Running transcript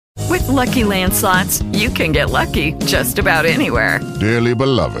Lucky Land Slots, you can get lucky just about anywhere. Dearly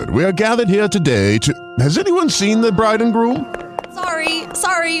beloved, we are gathered here today to... Has anyone seen the bride and groom?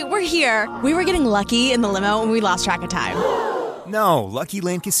 Sorry, we're here. We were getting lucky in the limo and we lost track of time. No, Lucky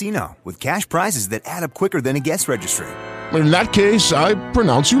Land Casino, with cash prizes that add up quicker than a guest registry. In that case, I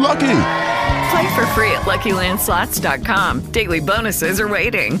pronounce you lucky. Play for free at LuckyLandSlots.com. Daily bonuses are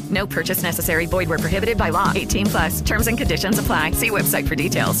waiting. No purchase necessary. Void where prohibited by law. 18+. Terms and conditions apply. See website for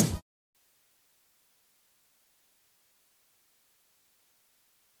details.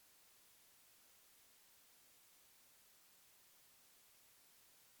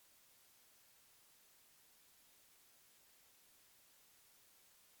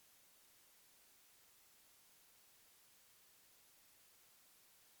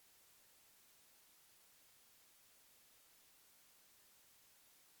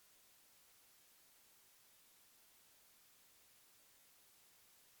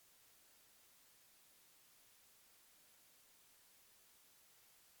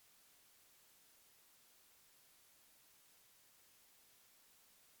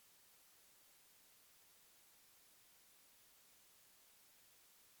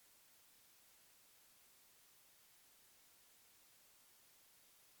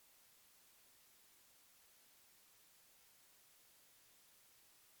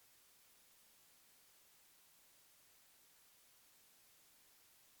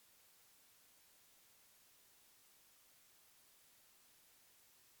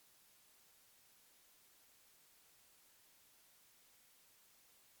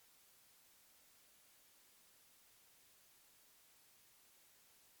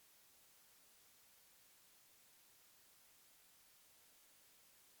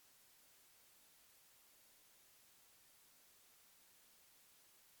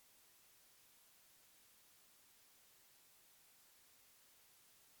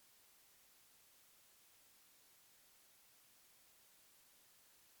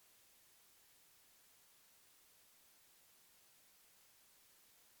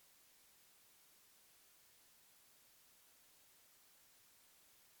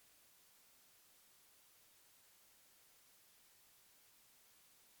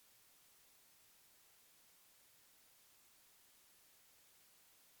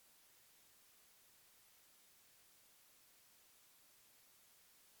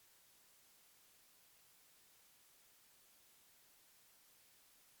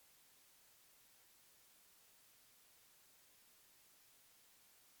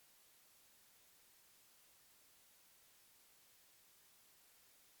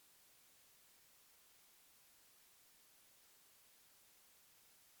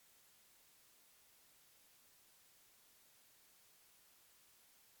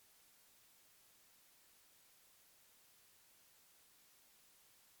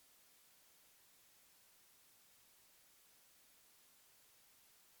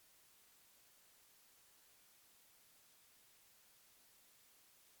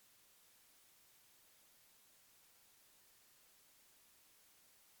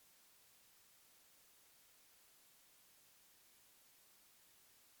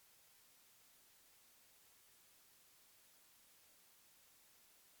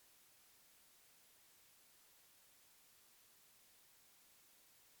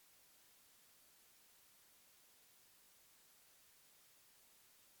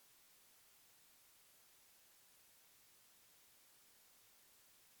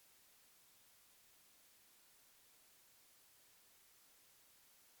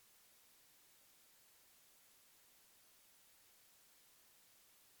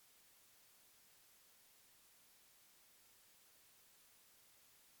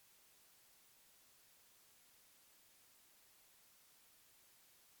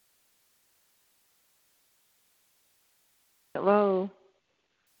 Hello.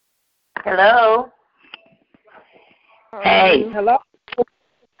 Hello. Hey. Hello.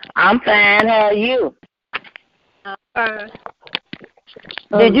 I'm fine. How are you? Fine.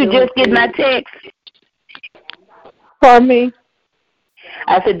 Did you just get my text? Pardon me?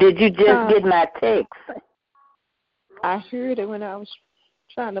 I said, did you just get my text? I heard it when I was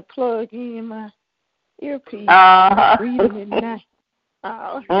trying to plug in my earpiece. Reading it now.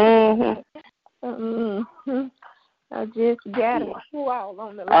 I just got it. Who all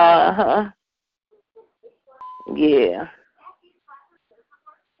on the line? Yeah.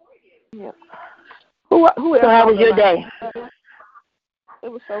 Yep. Who else? So how was your day? It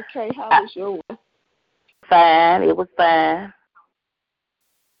was okay. How was yours? Fine. It was fine.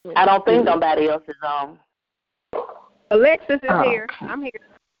 I don't think nobody else is on. Alexis is here. I'm here.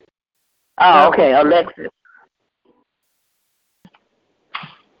 Oh, okay. Alexis.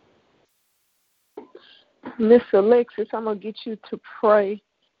 Miss Alexis, I'm going to get you to pray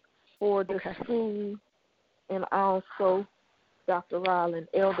for the school and also Dr. Riley,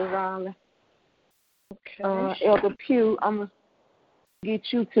 Elder Riley. Okay. Elder Pugh, I'm going to get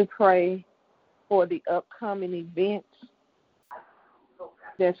you to pray for the upcoming events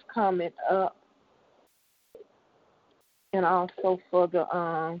that's coming up, and also for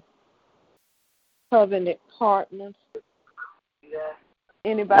the covenant partners.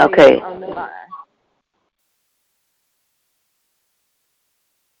 Anybody else on the line?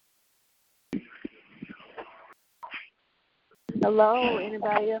 Hello,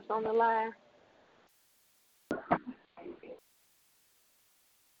 anybody else on the line?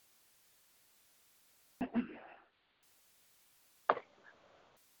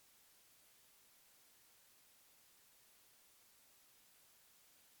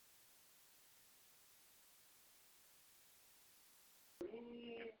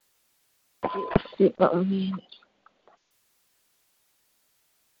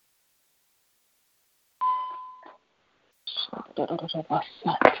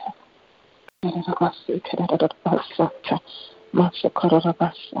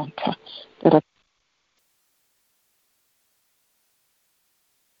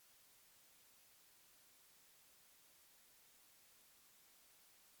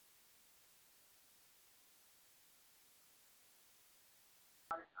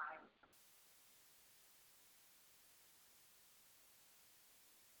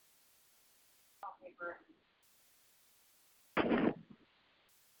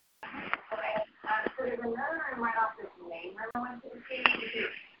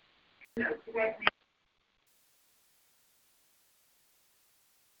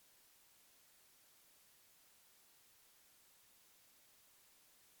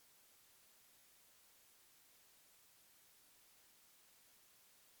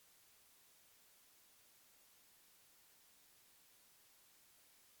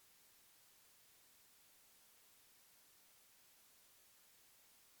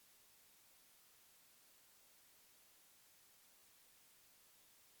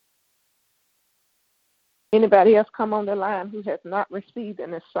 Anybody else come on the line who has not received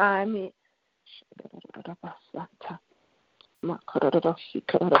an assignment?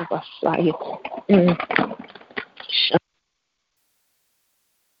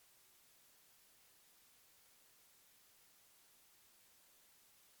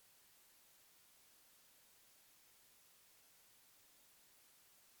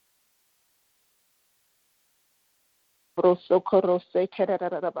 Rosso corose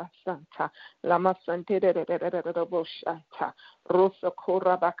kerarabasanta lama sante boshanta rosso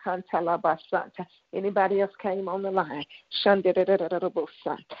corabacanta labasanta. Anybody else came on the line?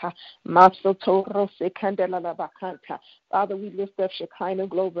 Shanderabosanta maso torose candela labacanta. Father, we lift up Shekinah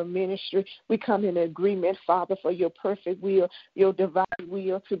Global Ministry. We come in agreement, Father, for your perfect will, your divine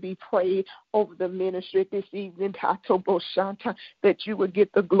will to be prayed over the ministry this evening, Tato Boshanta, that you would get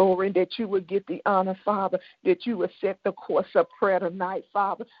the glory, that you would get the honor, Father, that you would set the course of prayer tonight,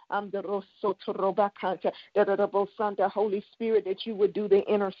 Father. I'm the Rosotorobakanta, the Holy Spirit, that you would do the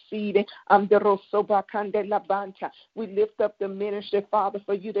interceding. I'm the Rosobakande Labanta. We lift up the ministry, Father,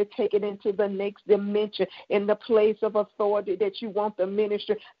 for you to take it into the next dimension, in the place of authority that you want the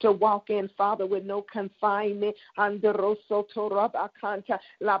ministry to walk in, Father, with no confinement. I'm the Rosotorobakanta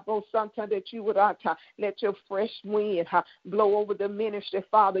Labosanta, that you would let your fresh wind blow over the ministry,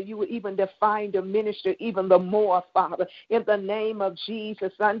 Father. You would even define the ministry even the more, Father, in the name of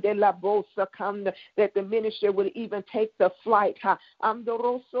Jesus. That the ministry will even take the flight. I'm the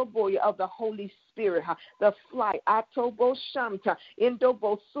Rosoboy of the Holy Spirit, the flight. Atobo Shanta,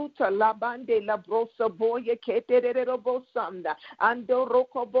 Indobo Suta, Labande, Labrosa Boya, Keterebo Sanda, Ando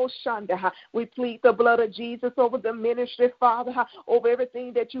Rokobo Shanda. We plead the blood of Jesus over the ministry, Father, over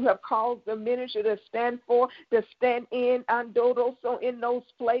everything that you have called the ministry to stand for, to stand in, Andoroso, in those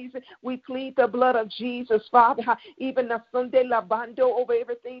places. We plead the blood of Jesus, Father, even the Sunday Labando, over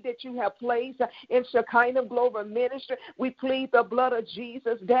everything that you have placed in Shekinah Global Ministry. We plead the blood of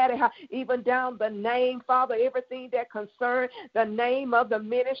Jesus, Daddy, even down the name, Father, everything that concerns the name of the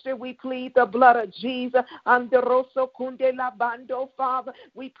ministry. We plead the blood of Jesus, Andoroso Kunde Labando, Father.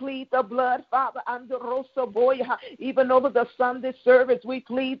 We plead the blood, Father, Andoroso Boya, even over the Sunday service. We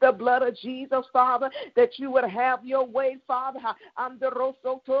plead the blood of Jesus, Father, that you would have your way, Father,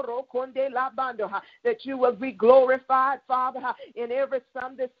 Andoroso Toro Kunde Labando, that you will be glorified, Father, in every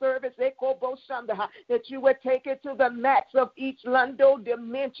Sunday service, that you would take it to the max of each Lando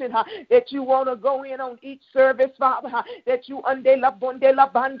dimension that you want to go in on each service, Father, that you ande la bonde la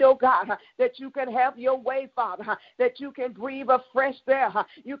bando, God, that you can have your way, Father, that you can breathe afresh there.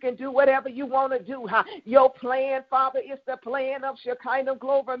 You can do whatever you want to do. Your plan, Father, is the plan of Shekinah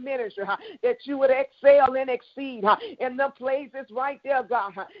Global Ministry, that you would excel and exceed in the places right there,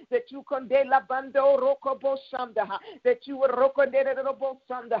 God, that you can de la bando rokobo shanda, that you would rokobo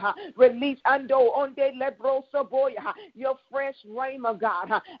shanda, release ando onde lebroso boy, your fresh rhema,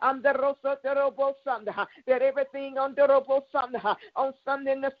 God, under roso terobo shanda, that everything under robo shanda on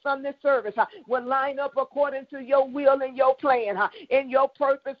Sunday in the Sunday service will line up according to your will and your plan and your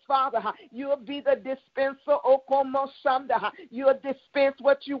purpose, Father. You'll be the dispenser, okomo shanda. You'll dispense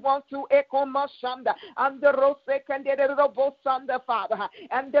what you want to, ekomo shanda, under rose candela robo shanda, Father,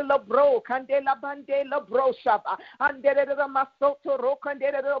 and the labro candela bande labro shaba, under the masoto ro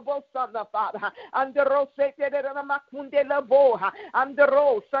candela robo shanda, Father, under rose candela makunde labo, under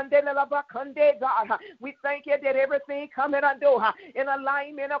rose sandela labakande, God. We thank you that everything coming under in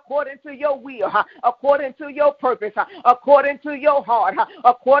alignment according to your will, according to your purpose, according to your heart,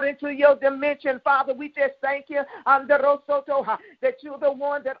 according to your dimension, Father. We just thank you under Rosoto that you're the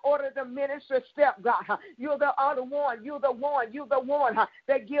one that ordered the ministry step, God. You're the other one. You're the one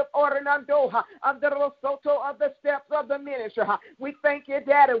that give order under Rosoto of the steps of the ministry. We thank you,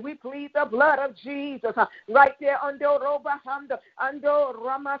 Daddy. We plead the blood of Jesus right there under Roba under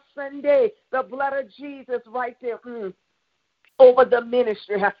Rama Sunday, the blood of Jesus right there. Over the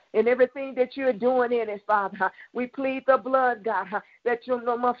ministry and everything that you're doing in it, Father. We plead the blood, God, that your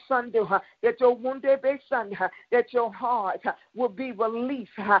no son, that your wounded son, that your heart will be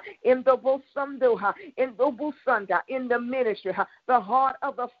released in the Bosando, in the Busanda, in the ministry, the heart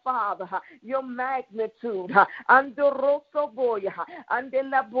of the Father, your magnitude, and the Rosso Boya, and the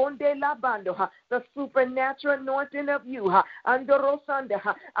La Bonde La Bando, the supernatural anointing of you, and the Rosanda,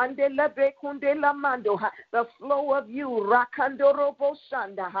 and the La Becunde La Mando, the flow of you, Rakan.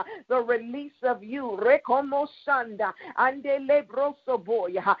 The release of you, Recomo Shanda, and the Lebroso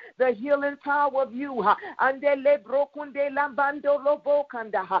Boy, the healing power of you, and the Lebrokunde Lambando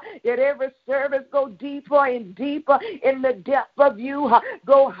Lobokanda, that every service go deeper and deeper in the depth of you,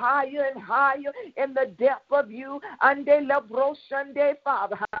 go higher and higher in the depth of you, and the Lebroshande,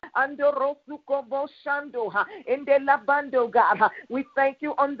 Father, and the Rosuko Boshando, in the Labando, God. We thank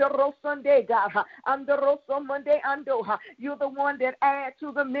you on the Rosande, God, and the Rosso Monday Ando, you the one that add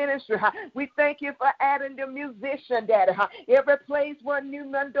to the ministry. We thank you for adding the musician, Daddy. Every place where new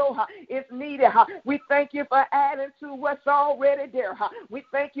Mando is needed. We thank you for adding to what's already there. We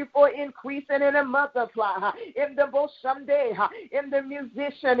thank you for increasing and multiply in the Boshande, in the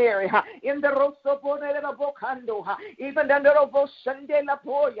musician area, in the Rosobokando, even the Boshande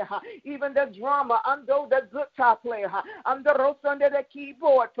Lapoya, even the drama, under the guitar player, under Rosanda the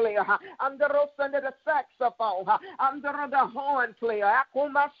keyboard player, under Rosanda the saxophone, under the horn player,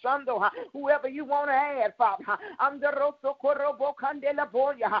 Akuma Sando, whoever you want to add, Father, under Rosso Korobo Candela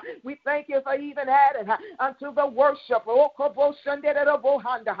Boya. We thank you for even adding unto the worship.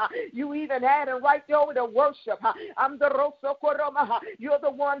 You even added right there with the worship. Under Rosso Koroma. You're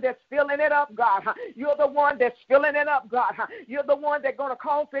the one that's filling it up, God. You're the one that's filling it up, God. You're the one that's going to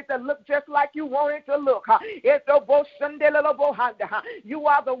cause it to look just like you want it to look. You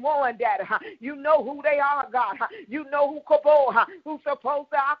are the one, Daddy. You know who they are, God. You know who's supposed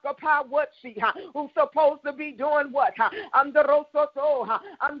to occupy what seat, who's supposed to be doing what.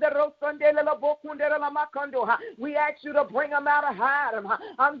 We ask you to bring them out of hide them.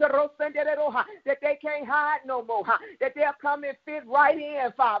 That they can't hide no more. That they'll come and fit right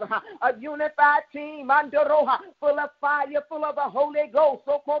in, Father. A unified team, full of fire, full of the Holy Ghost,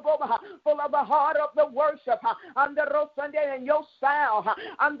 full of the heart of the worship. And your sound,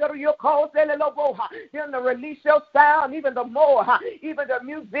 under your cause, then to release your sound even the more, even the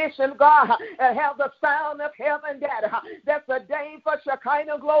musician, God, have the sound of heaven, Daddy. That's ordained for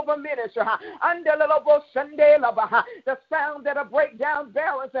Shekinah Global Ministry. Under the sound that'll break down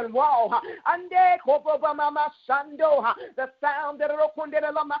barriers and walls. The sound that'll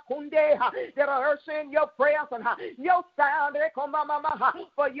usher in your prayers and your sound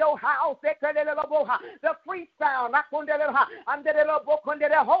for your house. The free sound, under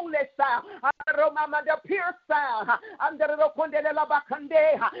the holy sound, the pure sound, under the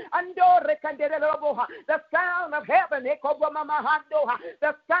sound of heaven,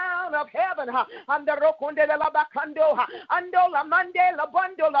 the sound of heaven, Andaro Kundela Bakando, Andola Mandela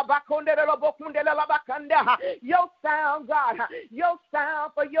Bandola Bakundela Bokundela Bakanda. Your sound, God, your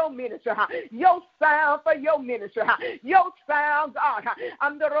sound for your ministry, your sound for your ministry, your sound, God,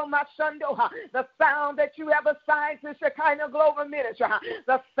 Andaro Masando, the sound that you have assigned to Shekinah Global Ministry,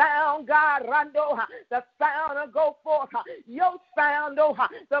 the sound, God, Rando, the sound of go forth, your sound, oh,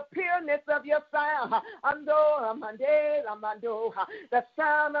 the pureness of your sound, Ando Mandela Mando, the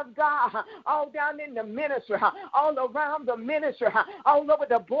sound of God, all down in the ministry, all around the ministry, all over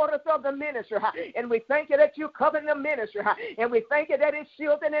the borders of the ministry, and we thank you that you cover the ministry, and we thank you that it's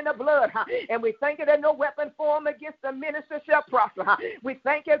shielded in the blood, and we thank you that no weapon formed against the ministry shall prosper. We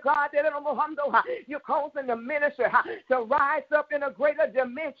thank you, God, that you're causing the ministry to rise up in a greater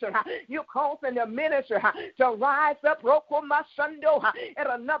dimension. You're causing the ministry to rise up at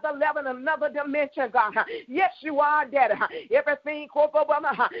another level, another dimension, God. Yes, you are, Daddy. Everything,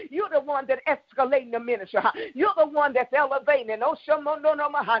 you're the one that escalating the ministry. You're the one that's elevating.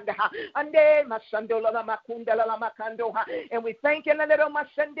 And we thank you.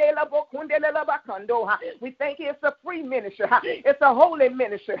 We thank you. It's a free ministry. It's a holy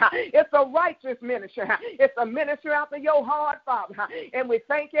ministry. It's a righteous ministry. It's a ministry after your heart, Father. And we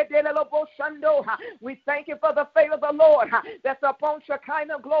thank you. We thank you for the favor of the Lord that's upon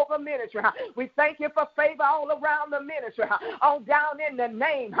Shekinah Global Ministry. We thank you for favor all around the ministry, all down in the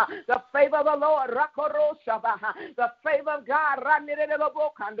name. The favor of the Lord, the favor of God,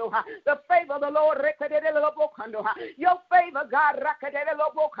 the favor of the Lord, your favor, God,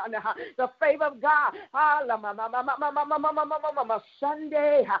 the favor of God,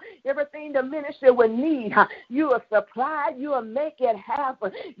 Sunday, everything the ministry will need, you will supply, you will make it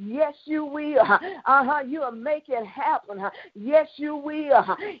happen. Yes, you will. You will make it happen. Yes, you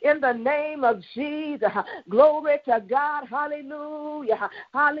will. In the name of Jesus, glory to God. Hallelujah.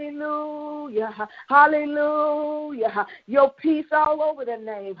 Hallelujah. Hallelujah. Your peace all over the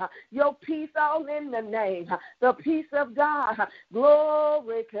name. Your peace all in the name. The peace of God.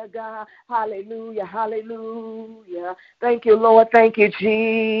 Glory to God. Hallelujah. Hallelujah. Thank you, Lord. Thank you,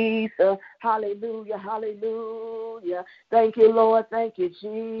 Jesus. Hallelujah. Hallelujah. Thank you, Lord. Thank you,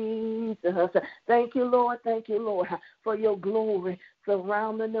 Jesus. Thank you, Lord. Thank you, Lord, for your glory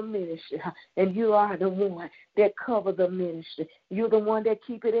surrounding the ministry. And you are the one that cover the ministry. You're the one that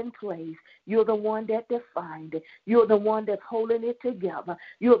keep it in place. You're the one that defines it. You're the one that's holding it together.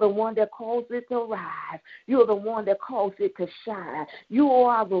 You're the one that calls it to rise. You're the one that calls it to shine. You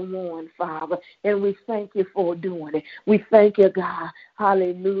are the one, Father, and we thank you for doing it. We thank you, God.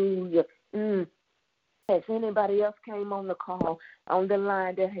 Hallelujah. Has anybody else came on the call, on the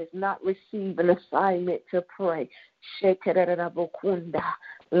line, that has not received an assignment to pray?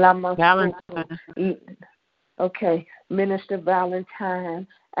 Okay, Minister Valentine,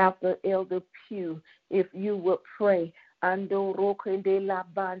 after Elder Pugh, if you would pray over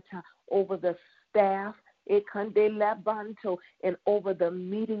the staff, and over the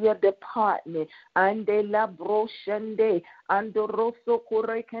media department, ande la broshande, andoroso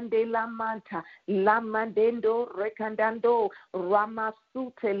correcande la manta, la mandendo recandando,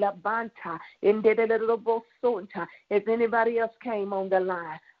 ramasute la banta, indedelo sonta. If anybody else came on the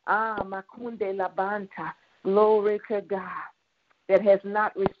line, makunde la banta, glory to God, that has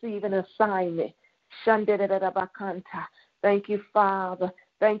not received an assignment. Shandedabakanta. Thank you, Father.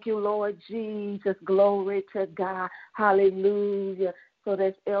 Thank you, Lord Jesus. Glory to God. Hallelujah. So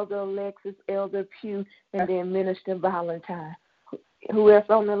that's Elder Alexis, Elder Pugh, and then Minister Valentine. Who else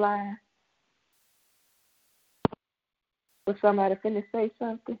on the line? Was somebody finna say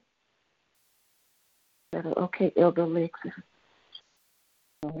something? Okay, Elder Alexis.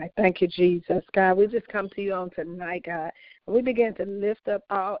 All right. Thank you, Jesus. God, we just come to you on tonight, God. We begin to lift up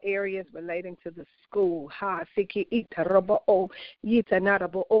all areas relating to the school.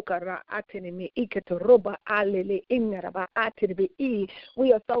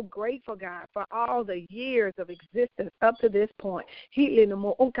 We are so grateful, God, for all the years of existence up to this point. And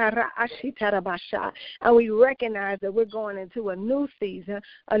we recognize that we're going into a new season,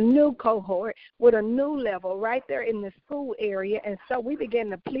 a new cohort with a new level right there in the school area. And so we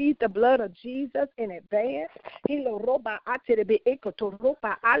begin to plead the blood of Jesus in advance. We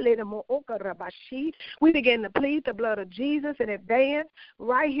begin to plead the blood of Jesus in advance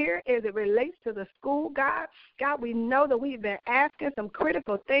right here as it relates to the school, God. God, we know that we've been asking some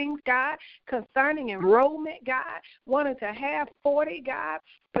critical things, God, concerning enrollment, God, wanting to have 40, God,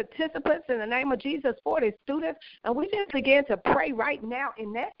 participants in the name of Jesus, 40 students, and we just begin to pray right now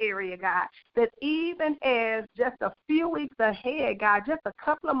in that area, God, that even as just a few weeks ahead, God, just a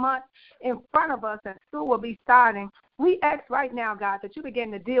couple of months in front of us and school will be starting, We ask right now, God, that you begin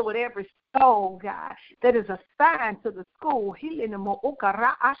to deal with every soul, God, that is assigned to the school.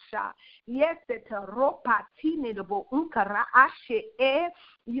 Yes,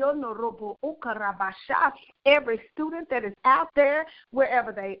 every student that is out there,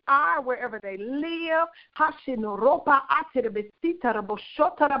 wherever they are, wherever they live,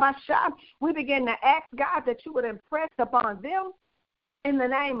 we begin to ask, God, that you would impress upon them in the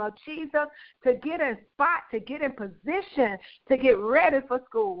name of Jesus, to get in spot, to get in position, to get ready for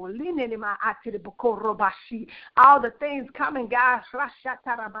school. All the things coming, God,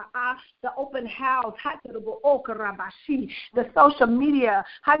 the open house, the social media,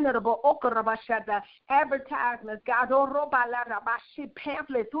 the advertisements, God,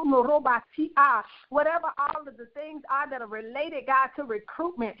 pamphlets, whatever all of the things are that are related, God, to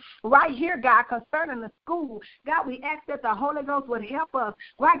recruitment, right here, God, concerning the school. God, we ask that the Holy Ghost would help us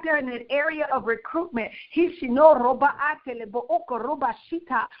right there in that area of recruitment.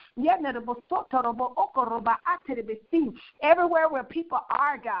 Everywhere where people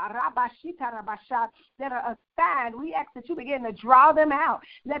are, God, that are assigned, we ask that you begin to draw them out,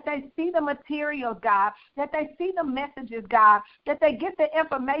 that they see the materials, God, that they see the messages, God, that they get the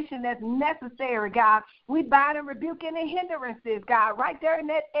information that's necessary, God. We bind and rebuke any hindrances, God, right there in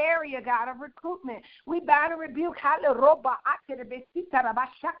that area, God, of recruitment. We bind and rebuke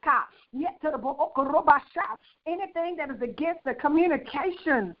anything that is against the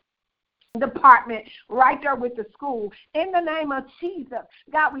communications department right there with the school. In the name of Jesus,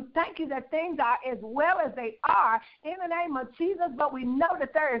 God, we thank you that things are as well as they are in the name of Jesus, but we know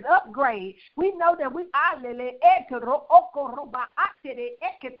that there is upgrade. We know that we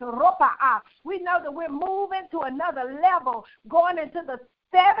know that we're moving to another level, going into the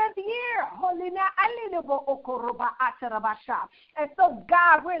 7th year. And so,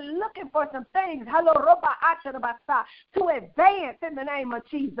 God, we're looking for some things to advance in the name of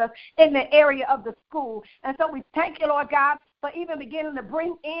Jesus in the area of the school. And so we thank you, Lord God, for even beginning to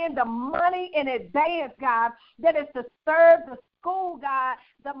bring in the money in advance, God, that is to serve the school, God,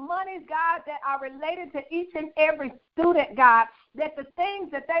 the monies, God, that are related to each and every student, God, that the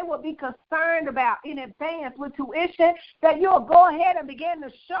things that they will be concerned about in advance with tuition, that you'll go ahead and begin to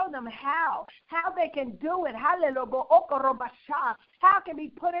show them how they can do it, how it can be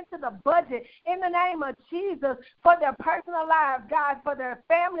put into the budget in the name of Jesus for their personal lives, God, for their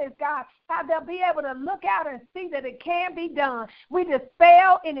families, God, how they'll be able to look out and see that it can be done. We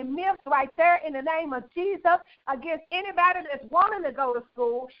dispel any myths right there in the name of Jesus against anybody that's wanting to go to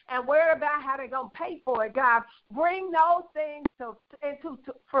school and worry about how they're going to pay for it, God. Bring those things into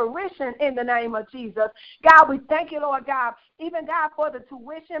fruition in the name of Jesus. God, we thank you, Lord God, even, God, for the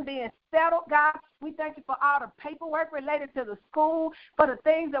tuition being settled, God. We thank you for all the paperwork related to the school, for the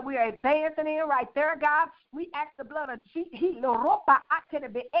things that we are advancing in right there, God. We ask the blood of Jesus.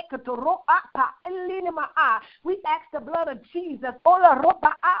 We ask the blood of Jesus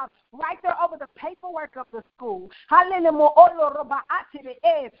right there over the paperwork of the school.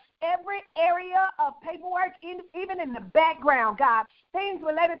 Every area of paperwork, even in the background, God, things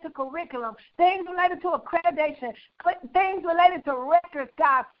related to curriculum, things related to accreditation, things related to records,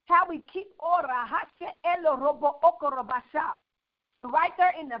 God, how we keep order. Right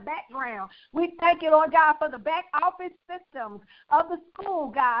there in the background. We thank you, Lord God, for the back office systems of the school,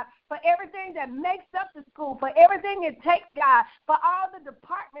 God, for everything that makes up the school, for everything it takes, God, for all the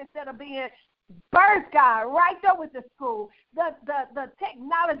departments that are being birthed, God, right there with the school, the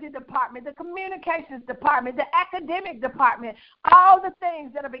technology department, the communications department, the academic department, all the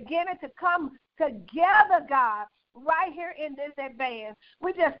things that are beginning to come together, God, right here in this advance.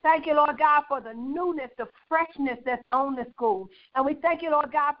 We just thank you, Lord God, for the newness, the freshness that's on the school. And we thank you,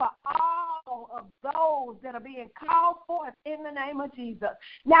 Lord God, for all of those that are being called forth in the name of Jesus.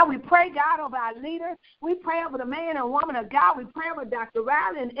 Now we pray, God, over our leaders. We pray over the man and woman of God. We pray over Dr.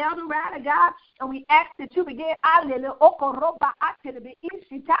 Riley and Elder Riley, God. And we ask that you begin,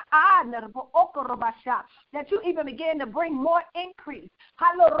 that you even begin to bring more increase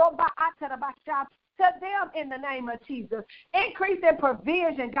to them in the name of Jesus. Increase in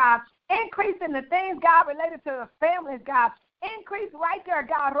provision, God. Increase in the things, God, related to the families, God. Increase right there,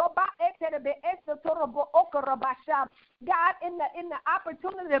 God. God, in the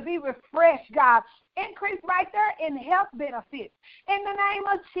opportunity to be refreshed, God. Increase right there in health benefits. In the name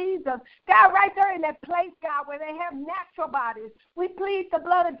of Jesus. God, right there in that place, God, where they have natural bodies. We plead the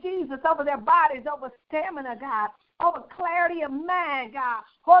blood of Jesus over their bodies, over stamina, God, over clarity of mind, God.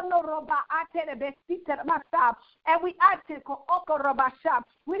 And we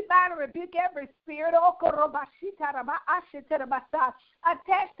bind and rebuke every spirit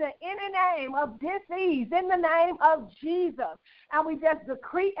attached to any name of disease in the name of Jesus. And we just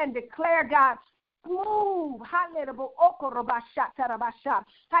decree and declare, God, move.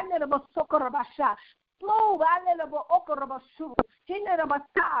 Move.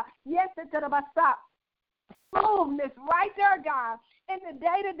 Yes, smoothness right there, God, in the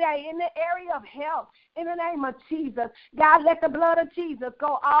day-to-day, in the area of health, in the name of Jesus. God, let the blood of Jesus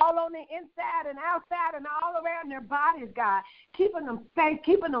go all on the inside and outside and all around their bodies, God, keeping them safe,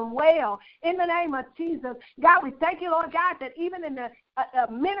 keeping them well, in the name of Jesus. God, we thank you, Lord God, that even in the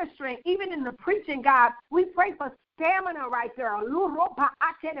ministry, even in the preaching, God, we pray for stamina right there.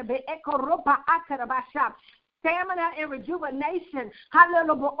 Stamina and rejuvenation.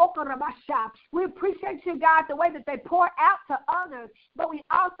 We appreciate you, God, the way that they pour out to others, but we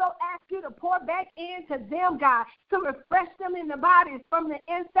also ask you to pour back into them, God, to refresh them in the bodies from the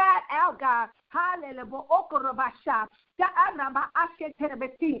inside out, God. God,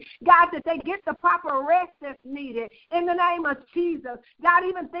 that they get the proper rest that's needed in the name of Jesus. God,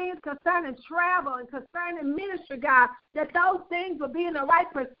 even things concerning travel and concerning ministry, God, that those things will be in the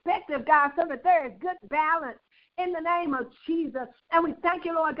right perspective, God, so that there is good balance in the name of Jesus. And we thank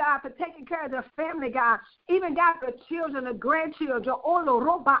you, Lord God, for taking care of their family, God, even, God, the children, the grandchildren, the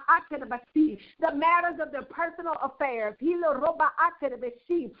matters of their personal affairs,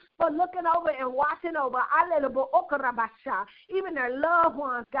 for looking over and watching over, even their loved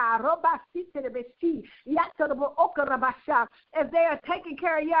ones, God, as they are taking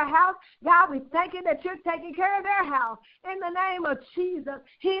care of your house, God, we thank you that you're taking care of their house in the name of Jesus.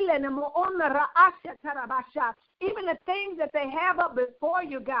 Even the things that they have up before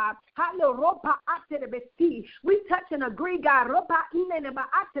you, God. We touch and agree, God,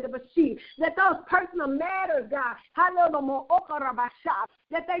 that those personal matters, God,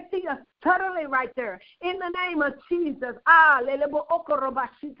 that they see us totally right there in the name of Jesus.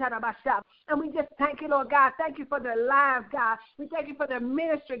 And we just thank you, Lord God. Thank you for their lives, God. We thank you for their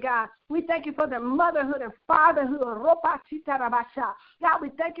ministry, God. We thank you for their motherhood and fatherhood. God, we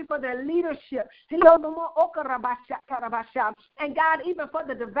thank you for their leadership. And God, even for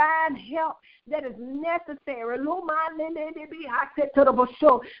the divine help that is necessary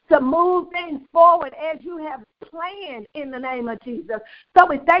to move things forward as you have planned in the name of Jesus. So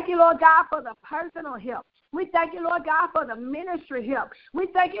we thank you, Lord God, for the personal help. We thank you, Lord God, for the ministry help. We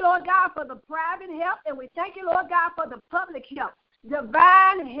thank you, Lord God, for the private help. And we thank you, Lord God, for the public help.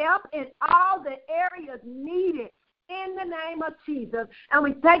 Divine help in all the areas needed in the name of Jesus. And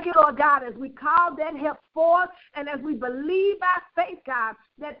we thank you, Lord God, as we call that help forth and as we believe by faith, God,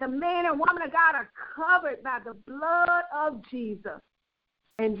 that the man and woman of God are covered by the blood of Jesus.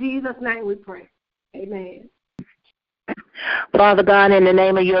 In Jesus' name we pray. Amen. Father God, in the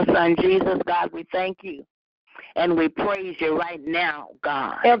name of your son, Jesus, God, we thank you. And we praise you right now,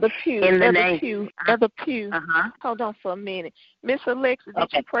 God. Elder Pugh. Uh-huh. Hold on for a minute. Miss Alexa,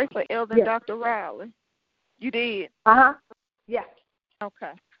 did you pray for Elder Dr. Riley? You did? Uh-huh. Yes.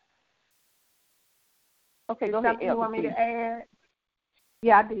 Okay. Okay, go ahead. You want me to add?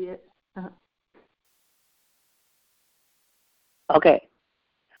 Yeah, I did. Uh-huh. Okay.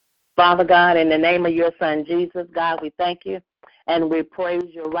 Father God, in the name of your son, Jesus, God, we thank you. And we praise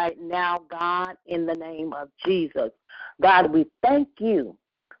you right now, God, in the name of Jesus. God, we thank you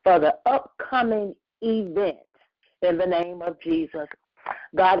for the upcoming event in the name of Jesus.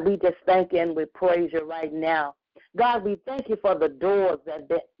 God, we just thank you and we praise you right now. God, we thank you for the doors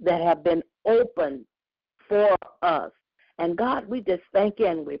that have been opened for us. And God, we just thank you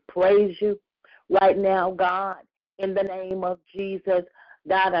and we praise you right now, God, in the name of Jesus.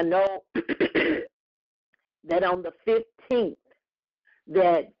 God, I know that on the 15th,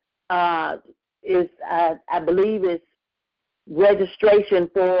 that is, I believe, is registration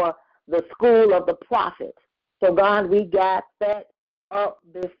for the School of the Prophets. So, God, we got that up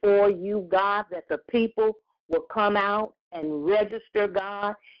before you, God, that the people will come out and register,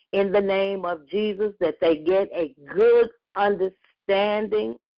 God, in the name of Jesus, that they get a good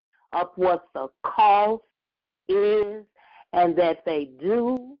understanding of what the cost is and that they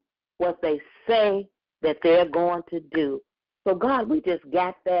do what they say that they're going to do. So, God, we just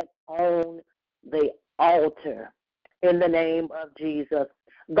got that on the altar in the name of Jesus.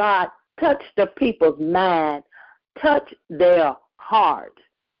 God, touch the people's mind, touch their heart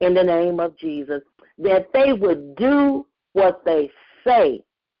in the name of Jesus, that they would do what they say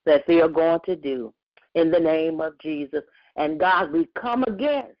that they are going to do in the name of Jesus. And, God, we come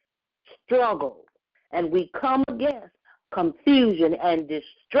against struggles and we come against confusion and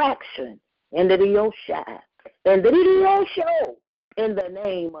distraction in the Yoshai, in the show, in the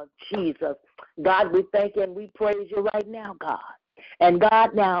name of Jesus. God, we thank you and we praise you right now, God. And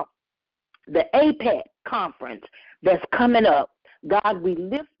God, now, the APEC conference that's coming up, God, we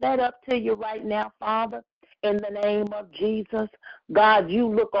lift that up to you right now, Father, in the name of Jesus. God, you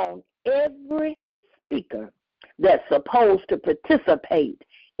look on every speaker that's supposed to participate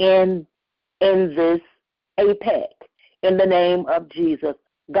in this APEC, in the name of Jesus.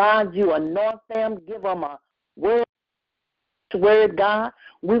 God, you anoint them, give them a word, God.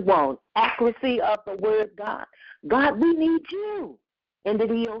 We want accuracy of the word, God. God, we need you in the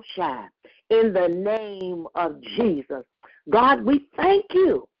Yoshai, in the name of Jesus. God, we thank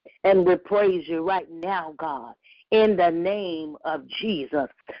you and we praise you right now, God, in the name of Jesus.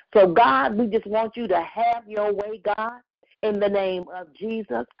 So, God, we just want you to have your way, God, in the name of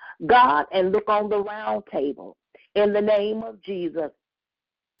Jesus. God, and look on the round table, in the name of Jesus.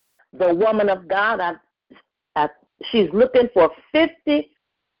 The woman of God, she's looking for 50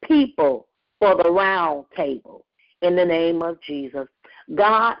 people for the round table, in the name of Jesus.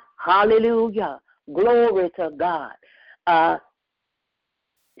 God, hallelujah, glory to God.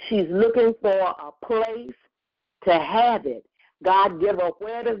 She's looking for a place to have it. God, give her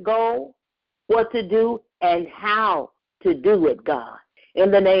where to go, what to do, and how to do it, God,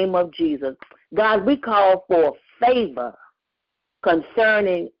 in the name of Jesus. God, we call for favor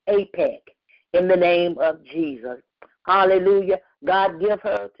concerning APEC, in the name of Jesus. Hallelujah. God, give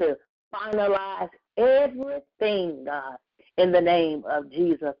her to finalize everything, God, in the name of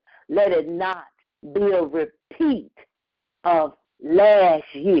Jesus. Let it not be a repeat of last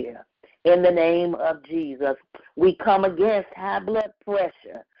year, in the name of Jesus. We come against high blood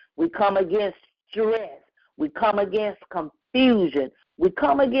pressure. We come against stress. We come against confusion. We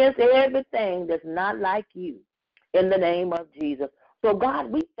come against everything that's not like you, in the name of Jesus. So,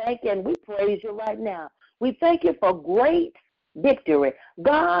 God, we thank you and we praise you right now. We thank you for great victory.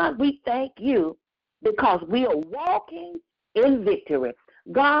 God, we thank you because we are walking in victory.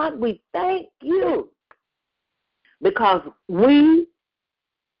 God, we thank you because we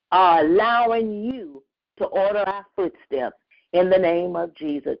are allowing you to order our footsteps, in the name of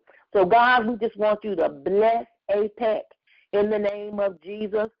Jesus. So, God, we just want you to bless APEC, in the name of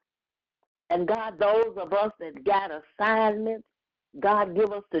Jesus. And, God, those of us that got assignments, God,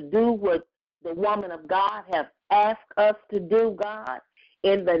 give us to do what the woman of God have asked us to do, God,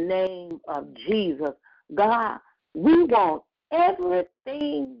 in the name of Jesus. God, we want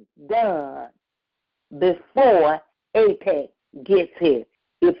everything done before APEC gets here,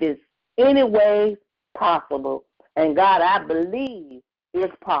 if it's any way possible. And, God, I believe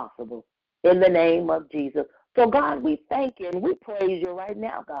it's possible, in the name of Jesus. So, God, we thank you and we praise you right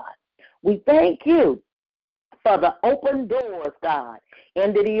now, God. We thank you for the open doors, God,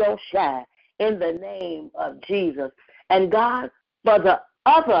 in the Yoshai, in the name of Jesus. And, God, for the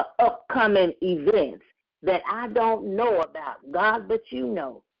other upcoming events that I don't know about, God, but you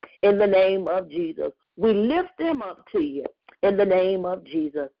know, in the name of Jesus. We lift them up to you, in the name of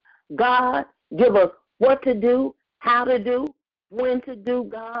Jesus. God, give us what to do, how to do, when to do,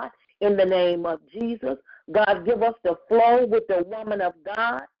 God, in the name of Jesus. God, give us the flow with the woman of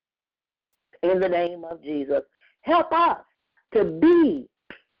God, in the name of Jesus. Help us to be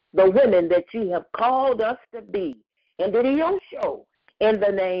the women that you have called us to be, in the show, in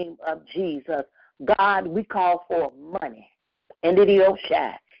the name of Jesus. God, we call for money, in the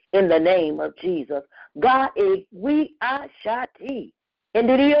Yoshai, in the name of Jesus. God, if we are shati, in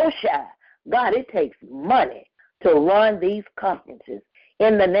the Yoshai, God, it takes money to run these conferences,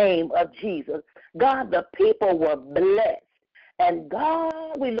 in the name of Jesus. God, the people were blessed. And,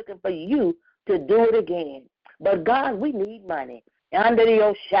 God, we're looking for you to do it again. But, God, we need money. Under the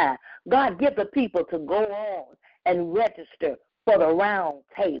Yoshai, God, give the people to go on and register for the round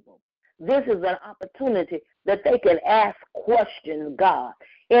table. This is an opportunity that they can ask questions, God,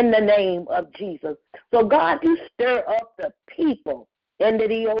 in the name of Jesus. So, God, you stir up the people under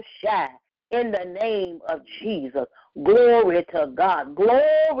the Yoshai, in the name of Jesus. Glory to God.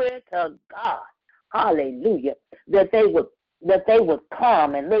 Glory to God. Hallelujah. That they would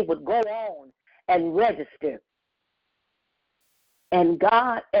come and they would go on and register. And,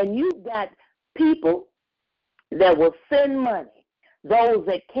 God, and you got people that will send money, those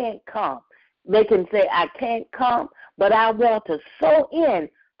that can't come. They can say, I can't come, but I want to sow in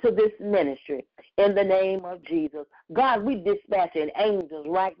to this ministry, in the name of Jesus. God, we dispatching angels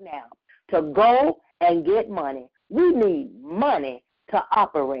right now to go and get money. We need money to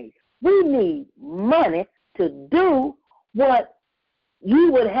operate. We need money to do what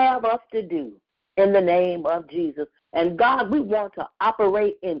you would have us to do, in the name of Jesus. And God, we want to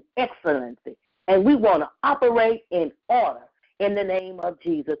operate in excellency, and we want to operate in order in the name of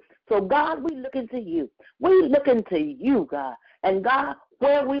Jesus. So, God, we look into you. We look into you, God. And, God,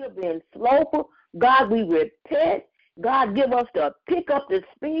 where we have been slowful, God, we repent. God, give us to pick up the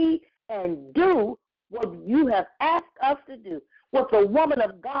speed and do what you have asked us to do, what the woman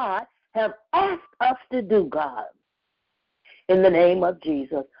of God have asked us to do, God, in the name of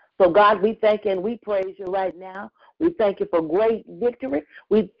Jesus. So, God, we thank you and we praise you right now. We thank you for great victory.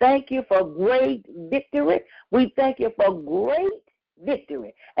 We thank you for great victory. We thank you for great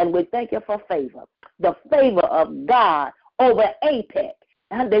victory. And we thank you for favor, the favor of God over APEC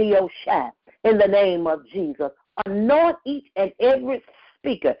under your shadow in the name of Jesus. Anoint each and every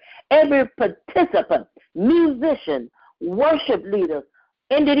speaker, every participant, musician, worship leaders,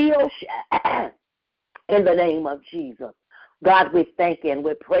 in the name of Jesus. God, we thank you and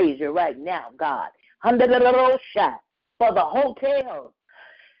we praise you right now, God. Under the little shot for the hotels,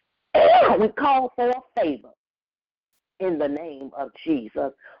 we call for a favor in the name of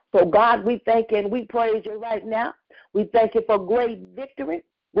Jesus. So, God, we thank you and we praise you right now. We thank you for great victory.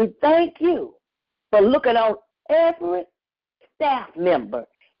 We thank you for looking on every staff member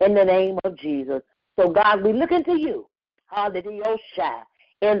in the name of Jesus. So, God, we look into you. Hallelujah,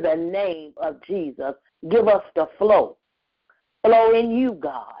 in the name of Jesus. Give us the flow. Flow in you,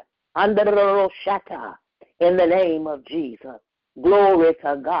 God. Under the Roshata, in the name of Jesus. Glory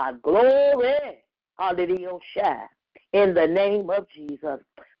to God. Glory. Hallelujah. In the name of Jesus.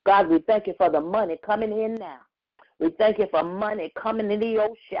 God, we thank you for the money coming in now. We thank you for money coming into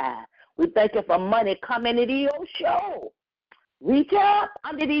your shine. We thank you for money coming into your show. Reach up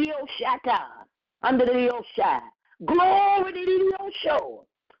under the Yoshata, under the Yosha. Glory to the Yosho,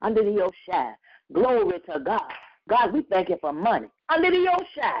 under the Yosha. Glory to God. God, we thank you for money under the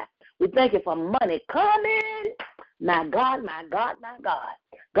Yosha. We thank you for money coming. My God, my God, my God.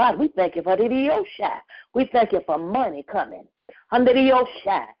 God, we thank you for the Yosha. We thank you for money coming under the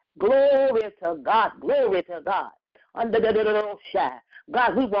Yosha. Glory to God. Glory to God. Under the Yosha.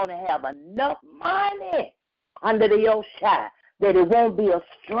 God, we want to have enough money under the Yosha that it won't be a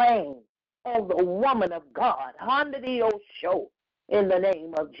strain on the woman of God. Under the Yosha. In the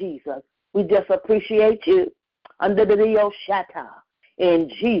name of Jesus. We just appreciate you under the Yoshata. In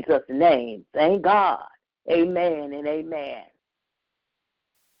Jesus' name. Thank God. Amen and amen.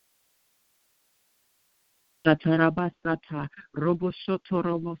 Satarabasata,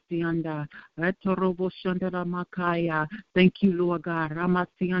 Roboshotorobosianda, Etoroboshandara Makaya. Thank you, Lord God.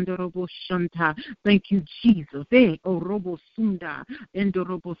 Ramasianda Roboshanta. Thank you, Jesus. Orobosunda,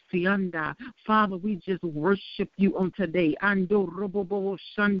 Endorobosianda. Father, we just worship you on today. Ando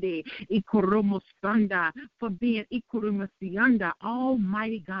Roboboshande, Ikoromosanda, for being Ikoromosianda,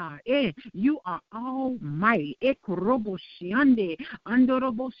 Almighty God. You are almighty. Ekoroboshiande,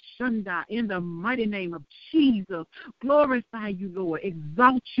 Andoroboshanda, in the mighty name of Jesus. Glorify you, Lord.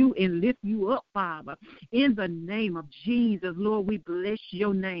 Exalt you and lift you up, Father. In the name of Jesus, Lord, we bless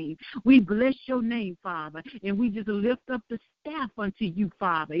your name. We bless your name, Father. And we just lift up the staff unto you,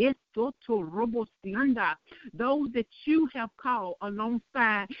 Father. Those that you have called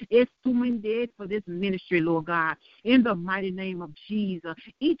alongside for this ministry, Lord God. In the mighty name of Jesus.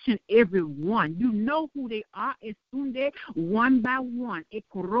 Each and every one. You know who they are. One by one.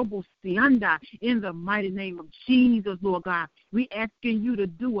 In the mighty name of Jesus, Lord God. We asking you to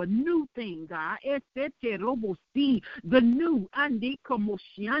do a new thing, God. The new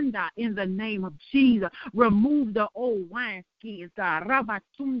in the name of Jesus. Remove the old wineskins, God.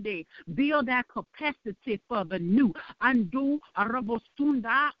 Rabatunde. Build that capacity for the new. Andu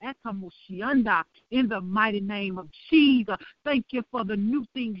Arabosunda Ekamoshianda in the mighty name of Jesus. Thank you for the new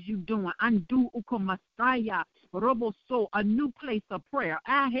things you're doing. Andu Ukomasaya. Roboso, a new place of prayer.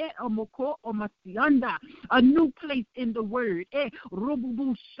 I had a moko omasianda, a new place in the word.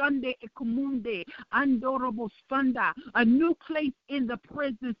 Robubu Sunday Ekumunde, Andorobo Sunda, a new place in the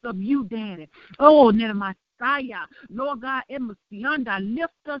presence of you, Daddy. Oh, Messiah, Lord God, Emasianda,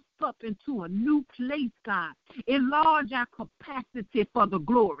 lift us up into a new place, God. Enlarge our capacity for the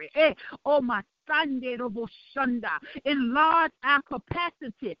glory. Oh, my Sunday Robo Sunda, enlarge our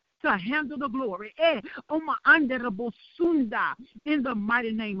capacity to handle the glory. In the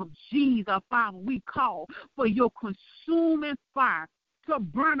mighty name of Jesus, Father, we call for your consuming fire to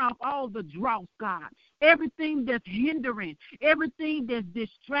burn off all the dross, God. Everything that's hindering, everything that's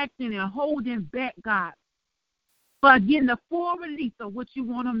distracting and holding back, God. For again, the full release of what you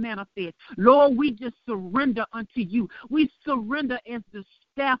want to manifest. Lord, we just surrender unto you. We surrender as the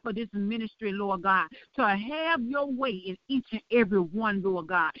staff of this ministry, Lord God, to have your way in each and every one, Lord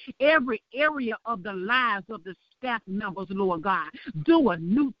God. Every area of the lives of the staff members, Lord God. Do a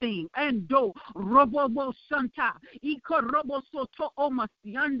new thing. And do robo santa. Robo soto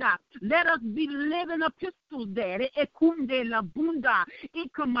omasianda. Let us be living epistles there. Ekunde la bunda.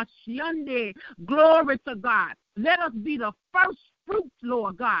 Ikamasiande. Glory to God. Let us be the first fruits,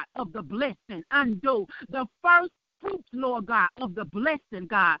 Lord God, of the blessing. And do the first fruits, Lord God, of the blessing,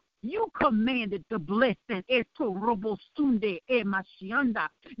 God. You commanded the blessing.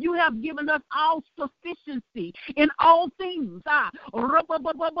 You have given us all sufficiency in all things. Now, God,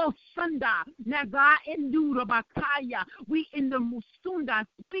 we in the Musunda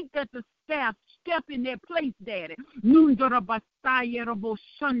speak that the staff step in their place, Daddy.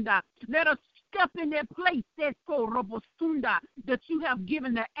 Let us step in their place, that you have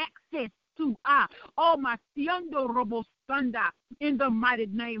given the access to my Siando Robosanda, in the mighty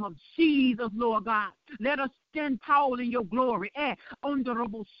name of Jesus, Lord God. Let us stand tall in your glory. On the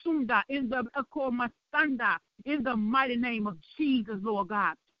Robosunda, in the Akomasanda, in the mighty name of Jesus, Lord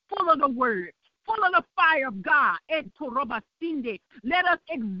God. Full of the word, full of the fire of God. Let us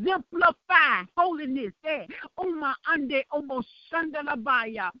exemplify holiness.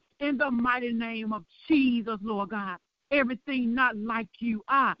 In the mighty name of Jesus, Lord God. Everything not like you.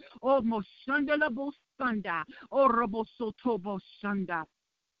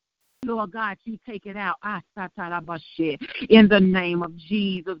 Lord God, you take it out. In the name of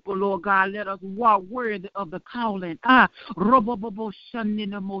Jesus. But Lord God, let us walk worthy of the calling.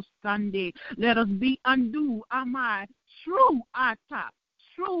 Let us be undo. True.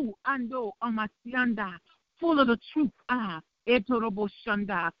 True. Ando. Full of the truth. In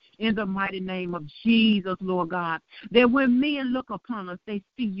the mighty name of Jesus, Lord God, that when men look upon us, they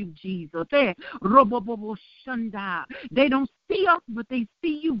see you, Jesus. They don't see us, but they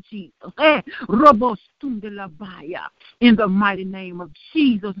see you, Jesus. In the mighty name of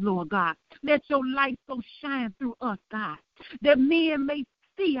Jesus, Lord God, let your light so shine through us, God, that men may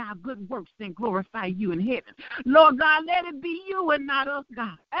see our good works and glorify you in heaven. Lord God, let it be you and not us,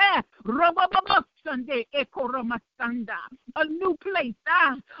 God. Sunday, a new place,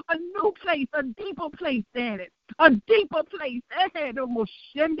 a new place, a deeper place, Daddy, a deeper place.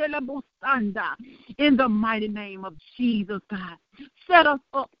 In the mighty name of Jesus, God, set us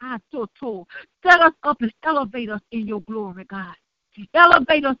up, set us up and elevate us in your glory, God.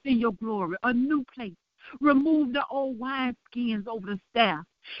 Elevate us in your glory, a new place. Remove the old wineskins over the staff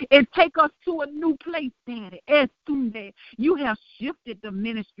and take us to a new place, Daddy. As soon as you have shifted the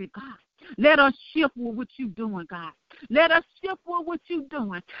ministry, God. Let us shift with what you're doing, God. Let us shift with what you're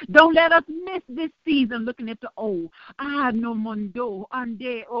doing. Don't let us miss this season looking at the old. No mondo,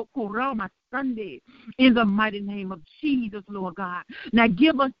 ande, okurama, Sunday. In the mighty name of Jesus, Lord God. Now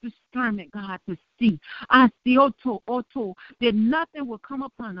give us discernment, God, to see. I see, that nothing will come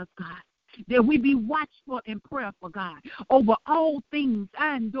upon us, God. That we be watchful and prayerful, God, over all things,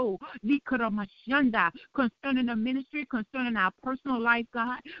 concerning the ministry, concerning our personal life,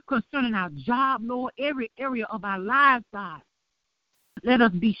 God, concerning our job, Lord, every area of our lives, God. Let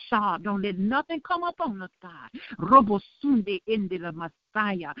us be sharp. Don't let nothing come upon us, God. Robosunde ende la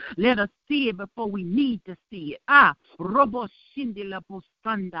Messiah. Let us see it before we need to see it. Roboshinde la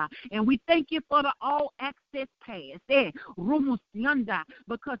Bosanda. And we thank you for the all access pass. Romusianda.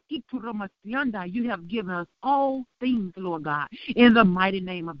 Because Ituromasianda, you have given us all things, Lord God. In the mighty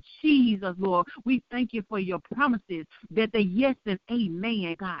name of Jesus, Lord, we thank you for your promises that they yes and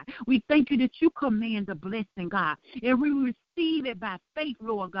amen, God. We thank you that you command the blessing, God. And we receive it by faith,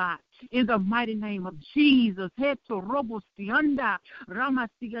 Lord God, in the mighty name of Jesus. In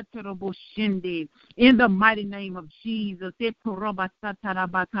the mighty name of Jesus.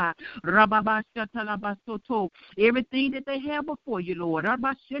 Everything that they have before you, Lord.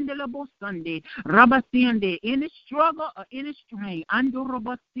 Any struggle or any strain,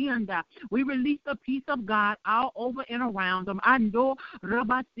 we release the peace of God all over and around them.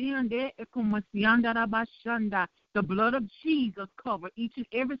 The blood of Jesus cover each and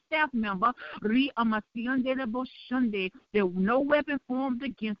every staff member. That no weapon formed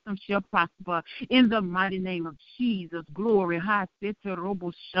against them shall prosper. In the mighty name of Jesus. Glory. And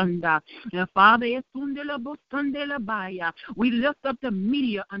Father, we lift up the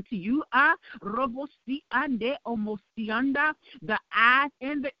media unto you. The eyes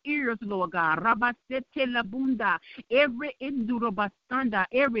and the ears, Lord God.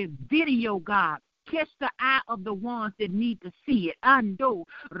 Every video, God. Catch the eye of the ones that need to see it.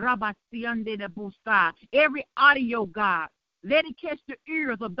 Every audio, God. Let it catch the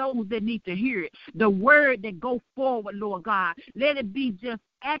ears of those that need to hear it. The word that go forward, Lord God. Let it be just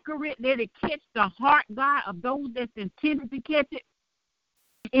accurate. Let it catch the heart, God, of those that's intended to catch it.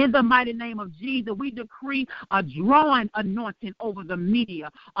 In the mighty name of Jesus, we decree a drawing anointing over the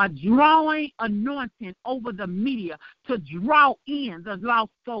media, a drawing anointing over the media to draw in the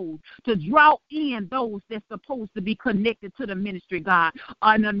lost souls, to draw in those that's supposed to be connected to the ministry, God.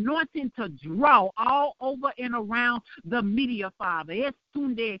 An anointing to draw all over and around the media, Father.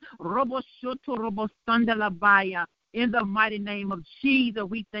 In the mighty name of Jesus,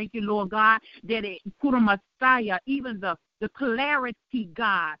 we thank you, Lord God, that it put a Messiah, even the clarity,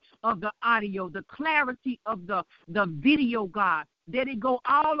 God, of the audio, the clarity of the video, God, that it go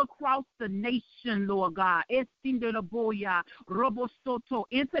all across the nation, Lord God.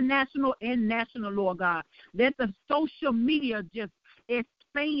 International and national, Lord God. Let the social media just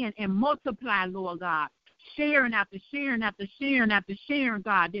expand and multiply, Lord God. Sharing after sharing after sharing after sharing,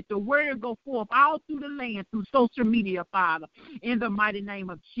 God, that the word go forth all through the land through social media, Father, in the mighty name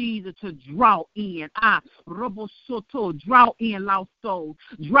of Jesus, to draw in, draw in lost souls,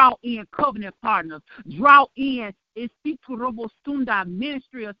 draw in covenant partners, draw in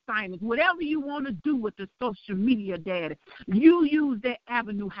ministry assignments, whatever you want to do with the social media, Daddy. You use that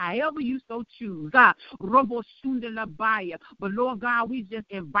avenue however you so choose. God, but Lord God, we just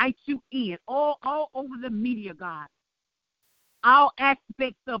invite you in all over the media, God. All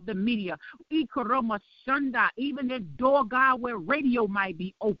aspects of the media, even the door, God, where radio might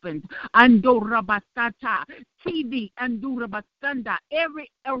be opened, TV,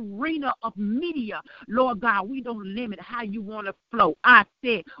 every arena of media, Lord God, we don't limit how you want to flow. I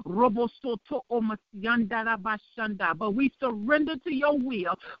said, but we surrender to your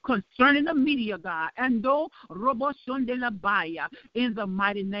will concerning the media, God. In the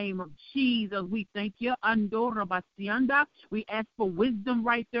mighty name of Jesus, we thank you. We ask for wisdom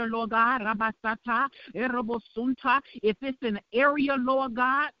right there, Lord God. If it's an area, Lord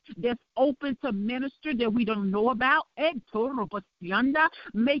God, that's open to minister that we don't know about,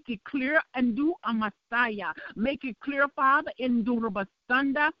 make it clear and do a Messiah. Make it clear, Father, in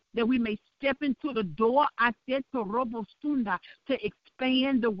that we may step into the door. I said to Robostunda to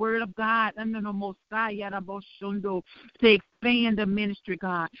expand the word of God and the Messiah to expand the ministry,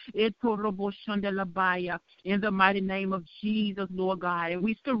 God. In the mighty name of Jesus, Lord God. And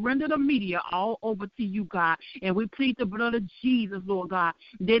we surrender the media all over to you, God. And we plead the blood of Jesus, Lord God,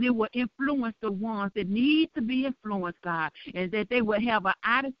 that it will influence the ones that need to be influenced, God, and that they will have an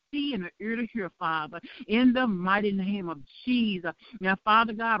eye to see and an ear to hear, Father. In the mighty name of Jesus. Now,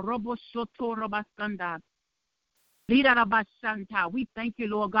 Father God, we thank you,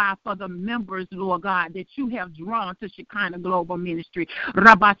 Lord God, for the members, Lord God, that you have drawn to Shekinah Global Ministry.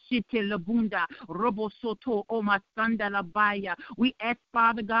 We ask,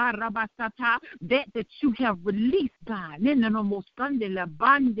 Father God, that you have released, God.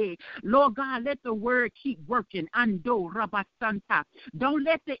 Lord God, let the word keep working. Don't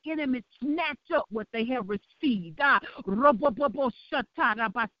let the enemy snatch up what they have received.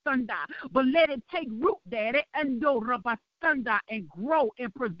 But let it take root, Daddy, and and grow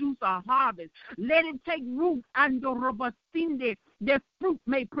and produce a harvest. Let it take root and that fruit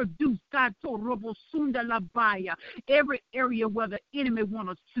may produce every area where the enemy want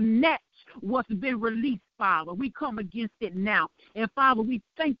to snatch what's been released, Father. We come against it now. And Father, we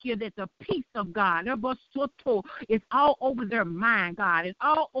thank you that the peace of God is all over their mind, God, and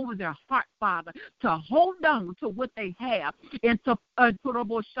all over their heart, Father, to hold on to what they have and to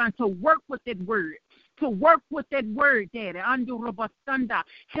work with that word. To work with that word, Daddy.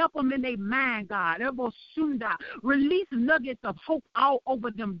 Help them in their mind, God. Release nuggets of hope all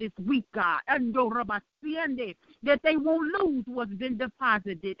over them this week, God. That they won't lose what's been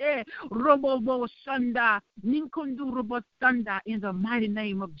deposited. In the mighty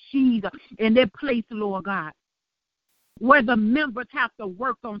name of Jesus. In that place, Lord God, where the members have to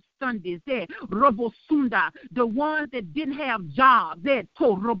work on Sundays, the ones that didn't have jobs, and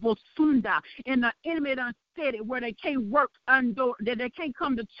the enemy done said it, where they can't work, that they can't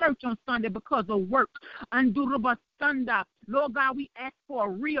come to church on Sunday because of work. Lord God, we ask for a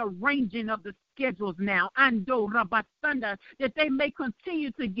rearranging of the schedules now, that they may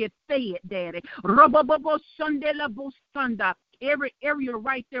continue to get fed, Daddy. Every area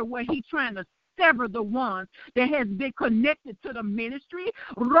right there where he's trying to sever the ones that has been connected to the ministry.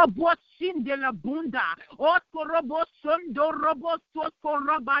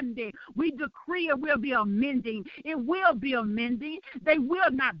 We decree it will be amending. It will be amending. They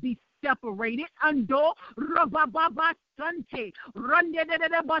will not be separated.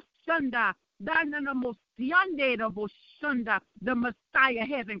 The Messiah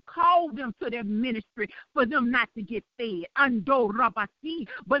hasn't called them to their ministry for them not to get fed.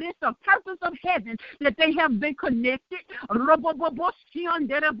 But it's the purpose of heaven that they have been connected.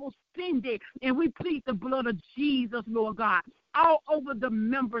 And we plead the blood of Jesus, Lord God, all over the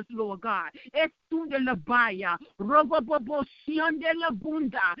members, Lord God. And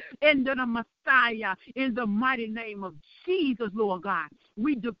the Messiah, in the mighty name of Jesus, Lord God.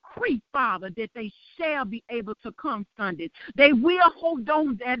 We decree, Father, that they shall be able to come Sunday. They will hold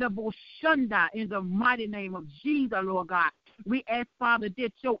on to the Shunda in the mighty name of Jesus, Lord God. We ask, Father,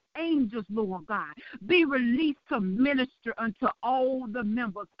 that your angels, Lord God, be released to minister unto all the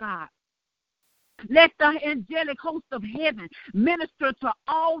members, God. Let the angelic host of heaven minister to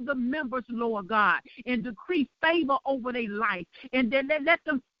all the members, Lord God, and decree favor over their life. And then let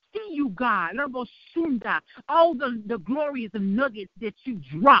them see you, God, all the glorious nuggets that you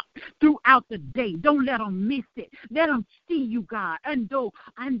drop throughout the day. Don't let them miss it. Let them see you, God. In the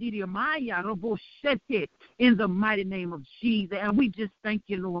mighty name of Jesus. And we just thank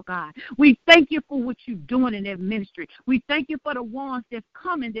you, Lord God. We thank you for what you're doing in that ministry. We thank you for the ones that's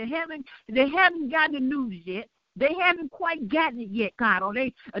coming. They haven't gotten the news yet. They haven't quite gotten it yet, God, or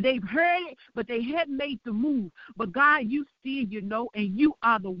they've heard it, but they haven't made the move. But, God, you see, you know, and you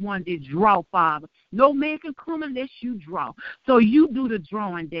are the one that draw, Father. No man can come unless you draw. So you do the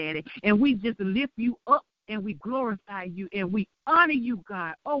drawing, Daddy, and we just lift you up, and we glorify you, and we honor you,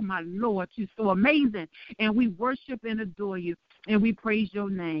 God. Oh, my Lord, you're so amazing, and we worship and adore you, and we praise your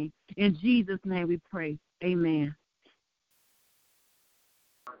name. In Jesus' name we pray. Amen.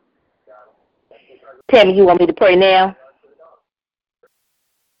 Tammy, you want me to pray now?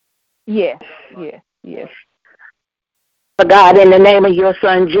 Yes. God, in the name of your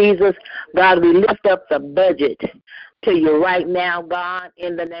son, Jesus, God, we lift up the budget to you right now, God,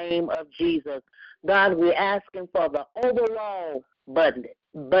 in the name of Jesus. God, we're asking for the overall budget,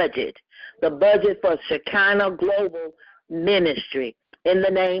 the budget for Shekinah Global Ministry, in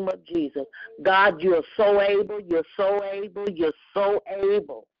the name of Jesus. God, you're so able, you're so able, you're so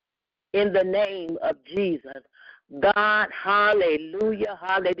able. In the name of Jesus. God, hallelujah,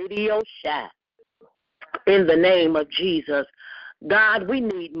 hallelujah. In the name of Jesus. God, we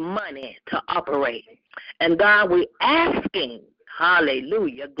need money to operate. And God, we're asking,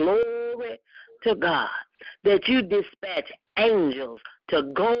 hallelujah, glory to God, that you dispatch angels to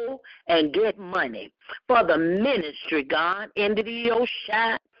go and get money for the ministry, God, in the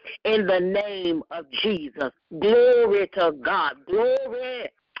name of Jesus. Glory to God, glory.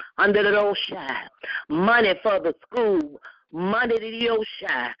 Under the ocean, money for the school, money to the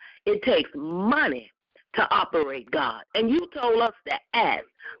ocean. It takes money to operate, God. And you told us to ask.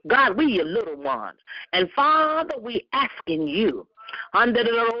 God, we your little ones. And Father, we asking you, under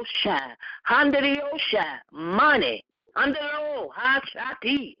the ocean, money, under the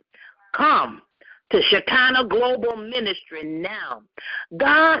ocean, come to Shekinah Global Ministry now.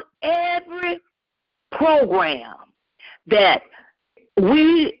 God, every program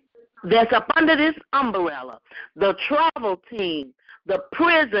that's up under this umbrella, the travel team, the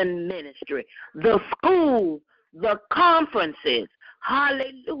prison ministry, the school, the conferences,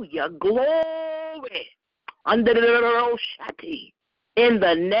 hallelujah, glory, under the Roshati, in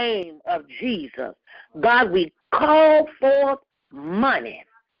the name of Jesus. God, we call forth money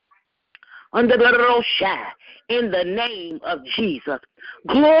under the Roshah, in the name of Jesus.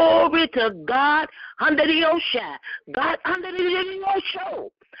 Glory to God under the Oshah. God under the Oshah.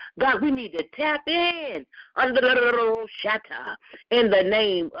 God, we need to tap in under the Roshata in the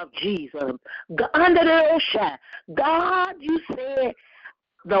name of Jesus. God, under the Oshah. God, you said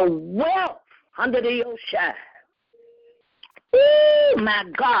the wealth under the Oshah. Oh, my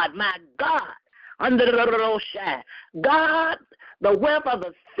God, under the Oshah. God, the wealth of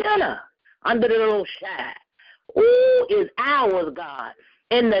the sinner under the Oshah. Ooh, is ours, God,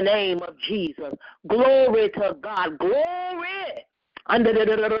 in the name of Jesus. Glory to God. Glory under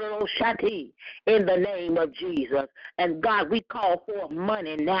the Shati, in the name of Jesus. And God, we call for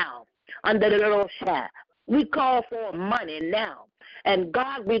money now. Under the Shah. We call for money now. And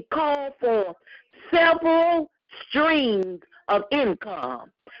God, we call for several streams of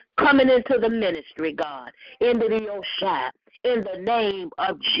income coming into the ministry, God, into the Oshah. In the name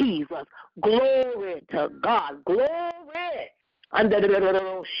of Jesus. Glory to God. Glory under the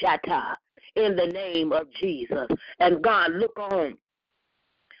Shatta. In the name of Jesus. And God, look on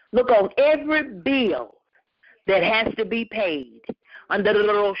every bill that has to be paid under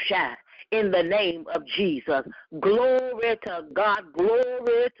the Shah. in the name of Jesus. Glory to God.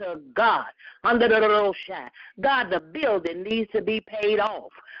 Glory to God. Under the little shine. God, the building needs to be paid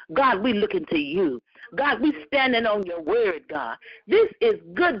off. God, we looking to you. God, we standing on your word, God. This is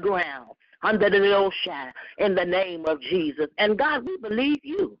good ground under the little shine in the name of Jesus. And God, we believe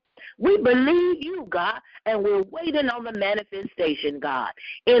you. We believe you, God, and we're waiting on the manifestation, God,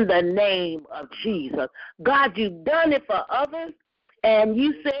 in the name of Jesus. God, you've done it for others, and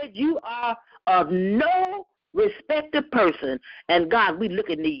you said you are of no respected person. And God, we're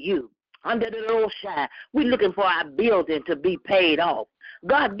looking to you. Under the little shine, we're looking for our building to be paid off.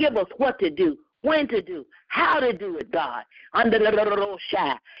 God, give us what to do, when to do, how to do it, God, under the little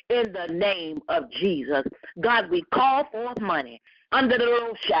shine, in the name of Jesus. God, we call forth money under the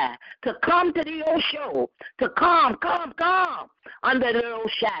little shine to come to the old show, to come, under the little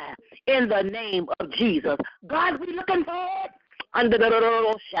shine, in the name of Jesus. God, we looking for it under the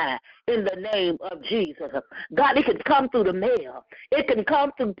little shine, in the name of Jesus. God, it can come through the mail. It can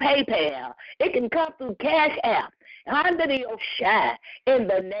come through PayPal. It can come through Cash App. Under the shine, in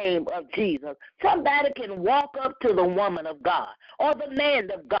the name of Jesus. Somebody can walk up to the woman of God or the man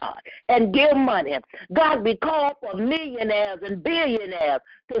of God and give money. God, we call for millionaires and billionaires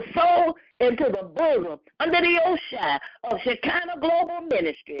to sow into the bosom under the shine of Shekinah Global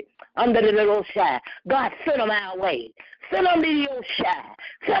Ministry. Under the little shine, God, send them our way. Send them to the shine.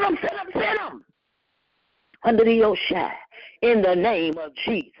 Send them. Under the shine, in the name of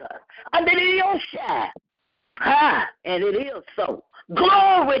Jesus. Under the shine. And it is so.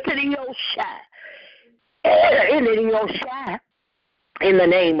 Glory to the Oshai. In the Oshai. In the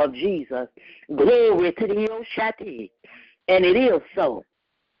name of Jesus. Glory to the Oshai. And it is so.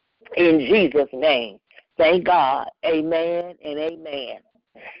 In Jesus' name. Thank God. Amen and amen.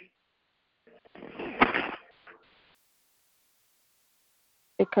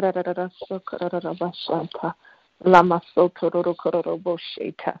 Lama Sotoro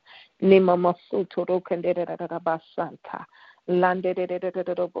Bosheta, Nima Masutoro Candida Basanta,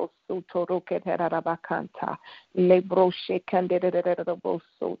 Landedebo Sutoro Keterabacanta, Lebroshe Candidabo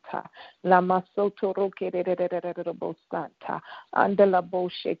Sota, Lama Sotoro Keterabo Santa, Andela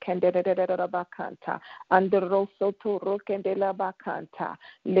Boshe Candidabacanta, Anderoso Toro Candela Bacanta,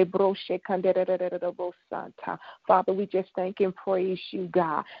 Lebroshe Candidabo Santa. Father, we just thank and praise you,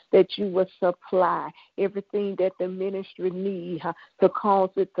 God, that you will supply everything that the ministry needs to cause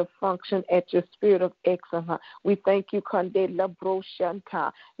it to function at your spirit of excellence. We thank you, Conde La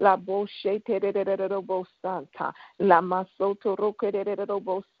Broshanta, La Boshe Terebo Santa, La Masoto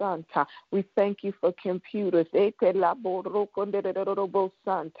Roco Santa. We thank you for computers. Ete La Boroco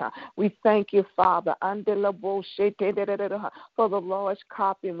Santa. We thank you, Father, Ande La Boshe for the large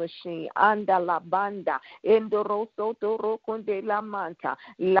copy machine. Anda La Banda, Endoroso Roconde La Manta,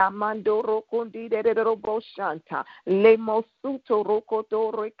 La Mandoro Conde Shanta, Le Mosuto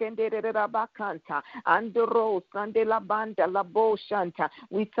Rocoto Recende Rabacanta, Andoro Sande La Banda La Bo Shanta.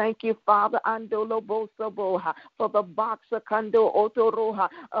 We thank you, Father, Andolo Bosaboha, for the box of Kando Otoroha,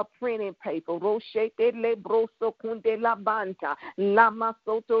 a printing paper, Rochete Le Broso Kunde La Banta, Lama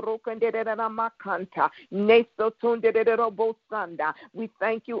Soto Rocende Ramacanta, Neso Tunde Robosanda. We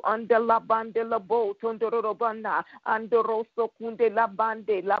thank you, under La Bande La Bo Tondorobana, Andoroso Kunde La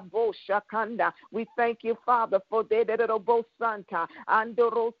Bande La Bo Shakanda. We thank you, Father, for the Santa,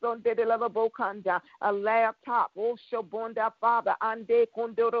 Andoroso de La Bocanda, a laptop, oh Shabonda, Father, Ande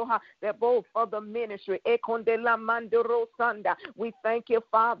Condoroha, they're both for the ministry, Econde La Mandoro Sanda. We thank you,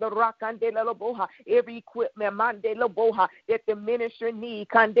 Father, Rakande La Boha, every equipment, Mande La Boha, that the ministry need,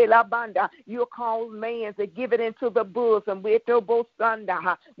 Candela Banda, you call man to give it into the bosom, with Tobo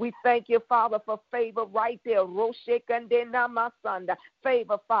Sanda. We thank you, Father, for favor right there, Roshe Candena Masanda,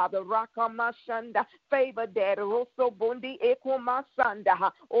 favor, Father, Rakamashanda, favor, Daddy, Rosso Bundi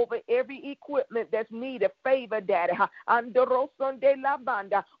Ekomasanda, over every equipment that's needed, favor, Daddy, Ando Rosso de la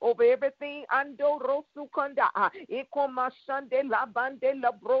Banda, over everything, Ando Rosso Kanda, Ekomashande la Bande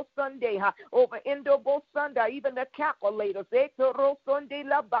la Brosande, over Indobo Sanda, even the calculators, Eto Rosso de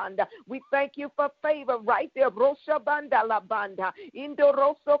la Banda. We thank you for favor right there, Rosha Banda la Banda, Indo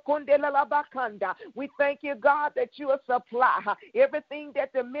Rosso Condela la Bacanda. We thank you, God, that you will supply everything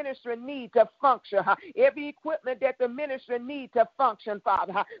that the ministry needs to function, every equipment that the ministry needs to function,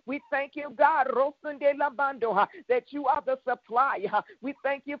 Father. We thank you, God, Rosun de la Bando, that you are the supplier. We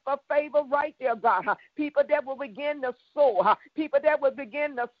thank you for favor right there, God. People that will begin to sow. People that will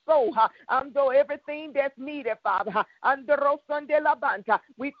begin to sow. Under everything that's needed, Father. Under Sunday Labanta.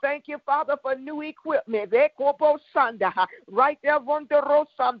 We thank you, Father, for new equipment. Right there on the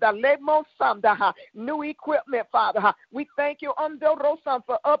Rosanda, Lemo Sanda. New equipment, Father. We thank you on the Rosan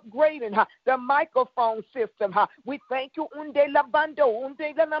for upgrading the microphone system. We thank you, Unde Labando,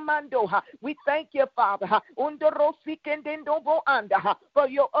 Unde Lamando. We thank you, Father, Unde Rosikendendo Anda, for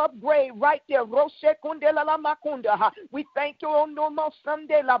your upgrade right there. Roshe Kundela Makunda. We thank you on no more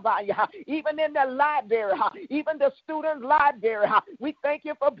Sunday Labaya, even in the library, even the student library. We thank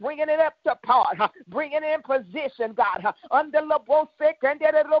you for bringing it up to par, bringing it in position, God. Under Labo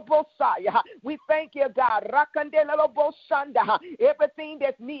Sekandela Lobosaya. We thank you, God. Rakandela Lobosanda. Everything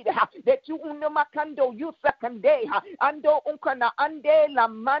that's needed, that you unamakando, you secondé, ando unkana ande la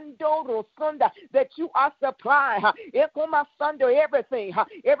mando rosunda, that you are supplying. Ekoma sundo everything,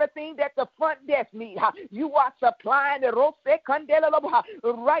 everything that the front desk need, you are supplying the rose candela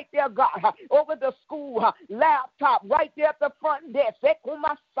right there, God, over the school laptop, right there at the front desk.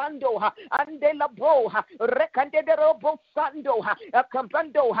 Ekoma sundo ande la bro, recandela robo sundo,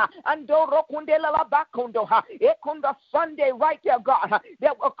 campando ando rokundela la bakundo, ekunda Sunday right there, God,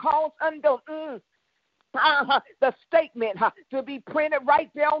 that will cause under the statement to be printed right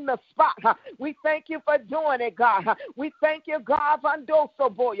there on the spot. We thank you for doing it, God. We thank you, God,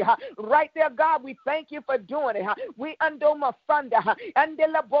 boy. Right there, God, we thank you for doing it. We undo Masanda and de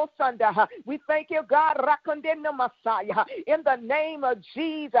la Bosanda. We thank you, God, Rakondena Messiah. In the name of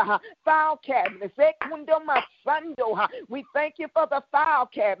Jesus, file cabinets. We thank you for the file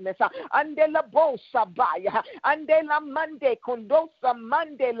cabinets. Ande la Bosabaya. Ande la Mande Condosa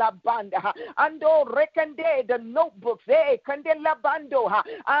Mande la Banda. Ando the notebooks, candela bando,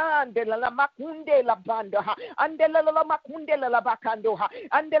 andela la macunde la bando, andela la macunde la bacando,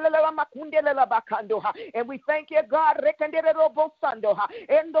 andela la macunde la bacando, and we thank you, God, recandela robo sando,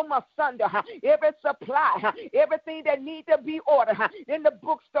 endo masanda, every supply, everything that need to be ordered in the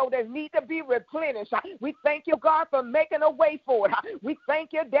bookstore that need to be replenished. We thank you, God, for making a way for it. We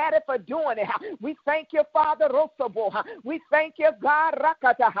thank you, Daddy, for doing it. We thank you, Father Rosobo. We thank you, God,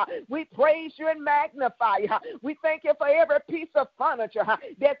 Rakata. We praise you and magnify. We thank you for every piece of furniture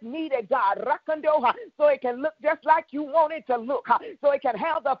that's needed, God, Rakando, so it can look just like you want it to look, so it can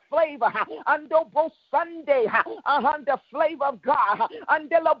have the flavor, Andobo Sunday, the flavor of God,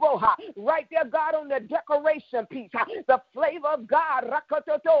 Andelabo, right there, God, on the decoration piece, the flavor of God,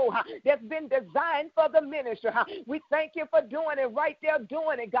 Rakatoto, that's been designed for the ministry. We thank you for doing it right there,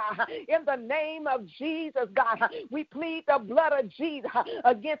 doing it, God, in the name of Jesus, God. We plead the blood of Jesus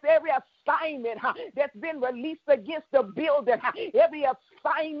against every assignment that's been released against the building, every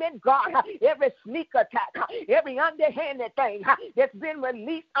assignment, God, every sneak attack, every underhanded thing that's been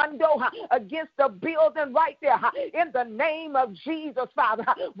released against the building right there, in the name of Jesus, Father.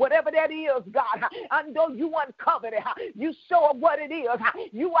 Whatever that is, God, you uncovered it, you show what it is,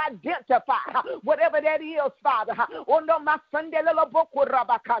 you identify whatever that is, Father.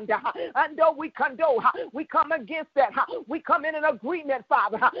 We come against that. We come in an agreement,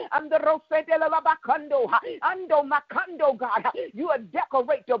 Father. Ando Makando, God, you will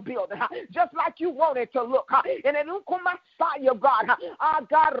decorate the building just like you want it to look. And in Messiah, God, our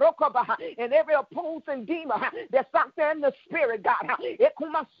God, Rokaba, and every opposing demon that's out there in the spirit, God,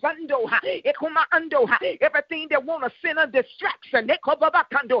 everything that want to send a distraction,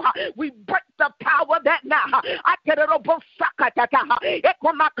 we break the power that now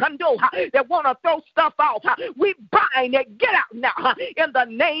that want to throw stuff out. We bind it. Get out now in the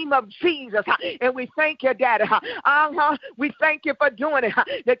name of Jesus. And we thank you, Daddy. We thank you for doing it,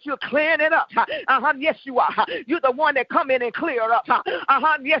 that you're clearing it up. Yes, you are. You're the one that come in and clear up.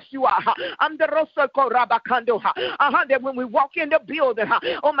 Yes, you are. I'm the Rosako Rabakando. That when we walk in the building,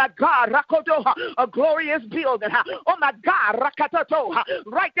 oh my God, Rakoto, a glorious building. Oh my God, Rakatato,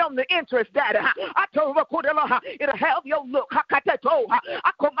 right down the entrance, Daddy. It'll have your look.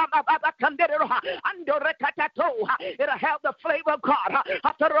 It'll have the flavor of God.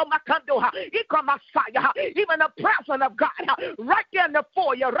 Even the presence of God right there in the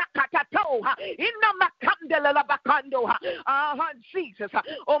foyer. Jesus,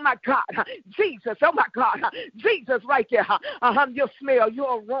 oh my God, Jesus, oh my God, Jesus right there. Your smell,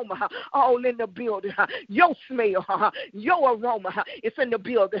 your aroma, all in the building. Your smell, your aroma, it's in the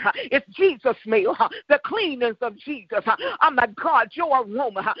building. It's Jesus' smell, the cleanness of Jesus. Oh my God, your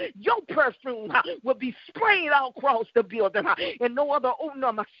aroma, your perfume will be sprayed all across the building, and no other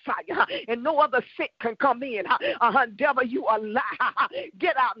Messiah, and no other sick can come in. Devil, you are lie.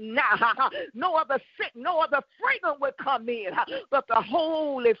 Get out now. No other sick, no or the fragrance would come in, but the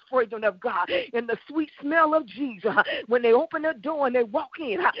holy fragrance of God and the sweet smell of Jesus. When they open the door and they walk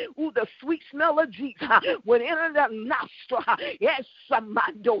in, ooh, the sweet smell of Jesus would enter the nostril. Yes,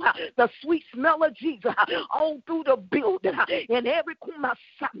 the sweet smell of Jesus all through the building, in every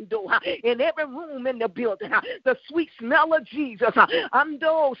in every room in the building, the sweet smell of Jesus.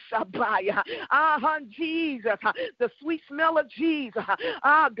 Ando Sabaya. Jesus, the sweet smell of Jesus.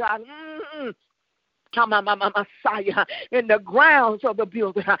 God. Messiah, in the grounds of the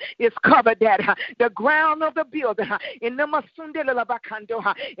building is covered that the ground of the building in the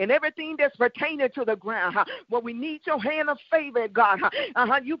and everything that's pertaining to the ground. Well, we need your hand of favor, God.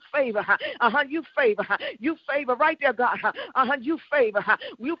 You favor. You favor. You favor right there, God. You favor.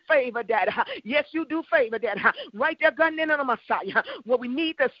 You favor that. Yes, you do favor that. Right there, God, in the Messiah. Well, we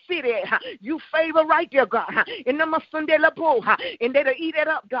need the city. You favor right there, God. In the Messiah, and they'll eat it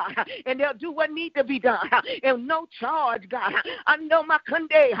up, God, and they'll do what needs to be done, and no charge, God. Under my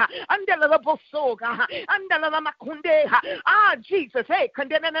kunde, under the boso, God, under my kunde. Jesus, hey,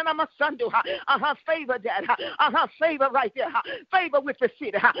 condemning my son, favor that, favor right there, favor with the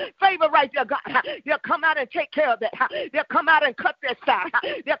city, favor right there, God. They'll come out and take care of that. They'll come out and cut their side.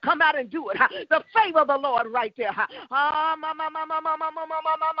 They'll come out and do it. The favor of the Lord right there.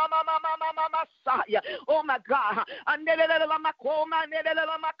 Oh my God,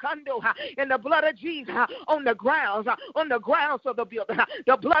 in the blood of Jesus on the grounds of the building,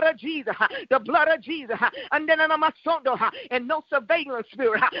 the blood of Jesus, the blood of Jesus, and then and no surveillance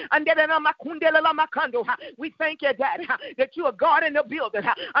spirit, and then we thank you, Dad, that you are God in the building,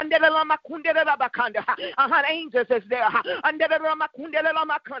 and then angels is there, and then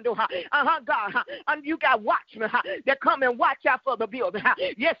God, and you got watchmen that come and watch out for the building.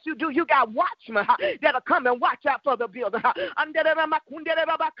 Yes, you do. You got watchmen that'll come and watch out for the building, and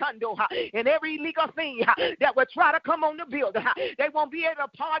every illegal thing that will try to come on the building, they won't be able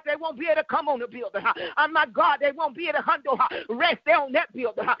to part. They won't be able to come on the building. Oh my God, they won't be able to rest there on that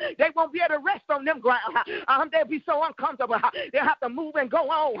building. They won't be able to rest on them ground. They'll be so uncomfortable. They'll have to move and go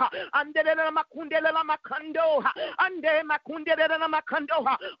on.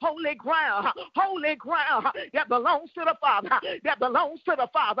 Holy ground, holy ground that belongs to the Father, that belongs to the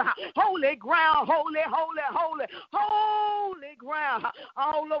Father. Holy ground, holy, holy, holy, holy ground,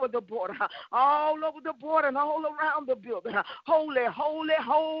 all over the border, all over the border and all around the building. Holy, holy,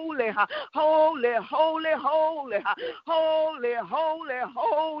 holy, holy, holy, holy, holy, holy,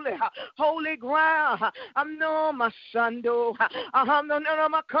 holy, holy ground. I'm no my sando. I'm no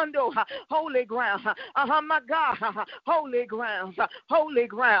my condo. Holy ground. My God. Holy ground. Holy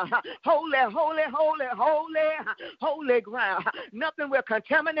ground. Holy, holy, holy, holy, holy ground. Nothing will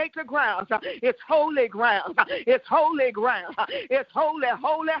contaminate the ground. It's holy ground. It's holy ground. It's holy,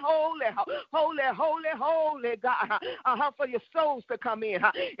 holy, holy, holy, holy, holy God. For your souls to come in.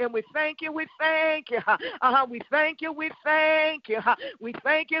 And we thank you, we thank you. We thank you, we thank you. We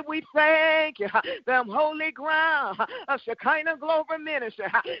thank you, we thank you. The holy ground of Shekinah Global Ministry.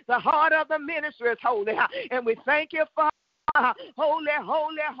 The heart of the ministry is holy. And we thank you, Father. Holy,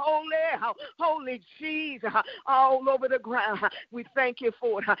 holy, holy, holy Jesus, all over the ground. We thank you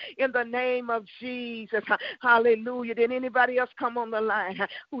for it in the name of Jesus. Hallelujah. Did anybody else come on the line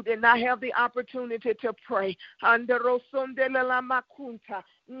who did not have the opportunity to pray?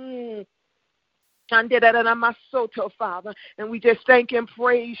 Father, and we just thank and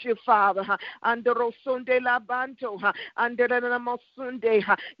praise you, Father.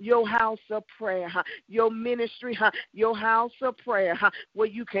 Your house of prayer, your ministry, your house of prayer, where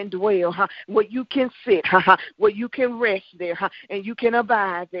you can dwell, where you can sit, where you can rest there, and you can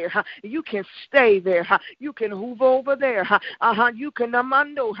abide there, you can stay there, you can move over there, you can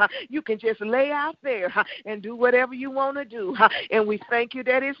you can just lay out there and do whatever you want to do, and we thank you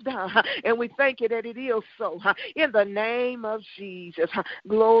that it's done, and we thank you that it is so. In the name of Jesus.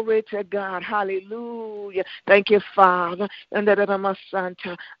 Glory to God. Hallelujah. Thank you, Father. And that my son,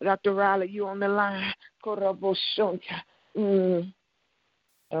 Dr. Riley, you on the line.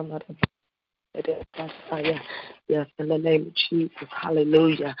 Yes, in the name of Jesus.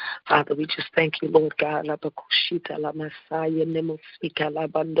 Hallelujah. Father, we just thank you, Lord God. Father,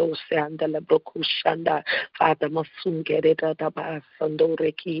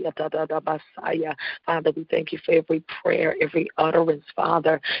 Father, we thank you for every prayer, every utterance,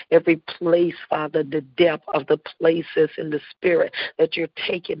 Father, every place, Father, the depth of the places in the Spirit that you're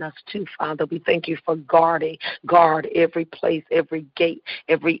taking us to, Father. We thank you for guard every place, every gate,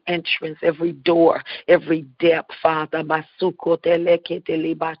 every entrance, every door, every depth, Father. We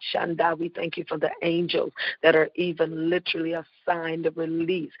thank you for the angels that are even literally assigned to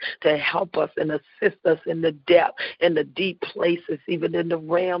release to help us and assist us in the depth, in the deep places, even in the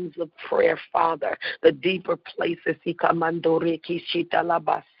realms of prayer, Father, the deeper places.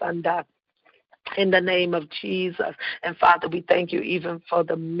 In the name of Jesus. And Father, we thank you even for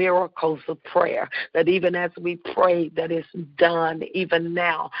the miracles of prayer, that even as we pray, that it's done even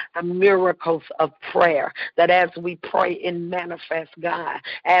now, the miracles of prayer, that as we pray in manifest, God,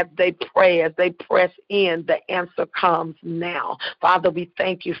 as they pray, as they press in, the answer comes now. Father, we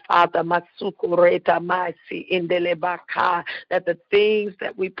thank you, Father, that the things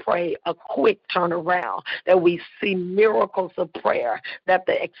that we pray, a quick turnaround, that we see miracles of prayer, that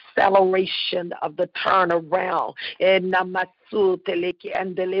the acceleration of the turnaround.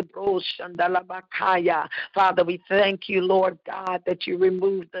 Father, we thank you, Lord God, that you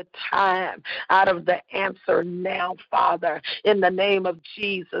remove the time out of the answer now, Father, in the name of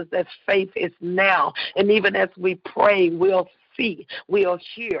Jesus, that faith is now. And even as we pray, we'll see, we'll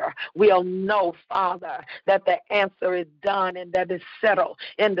hear, we'll know, Father, that the answer is done and that it's settled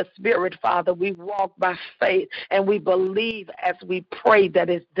in the Spirit, Father. We walk by faith and we believe as we pray that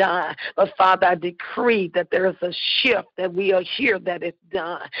it's done. But, Father, I decree that there is a shift, that we'll hear that it's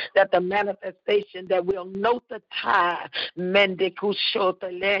done, that the manifestation, that we'll note the time. And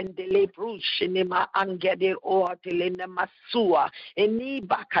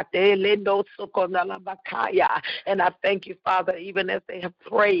I thank you, Father, even as they have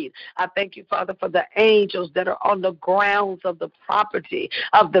prayed. I thank you, Father, for the angels that are on the grounds of the property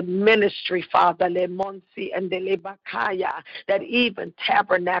of the ministry, Father, Lemonsi and Delebakaya, that even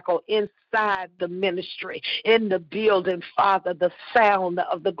tabernacle inside the ministry, in the building, Father, the sound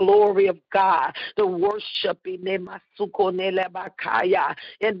of the glory of God, the worshiping in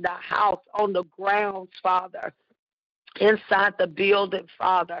the house, on the grounds, Father, inside the building,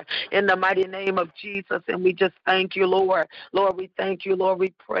 Father, in the mighty name of Jesus. And we just thank you, Lord. Lord, we thank you. Lord,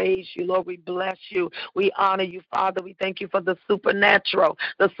 we praise you. Lord, we bless you. We honor you, Father. We thank you for the supernatural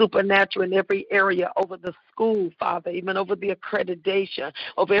in every area, over the school, Father, even over the accreditation,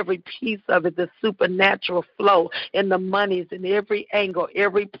 over every piece of it, the supernatural flow in the monies, in every angle,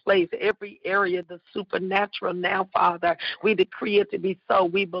 every place, every area, the supernatural now, Father. We decree it to be so.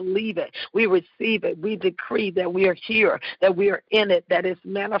 We believe it. We receive it. We decree that we are here, that we are in it, that it's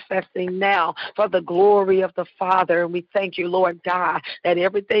manifesting now for the glory of the Father. And we thank you, Lord God, that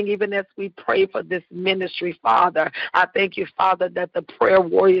everything, even as we pray for this ministry, Father, I thank you, Father, that the prayer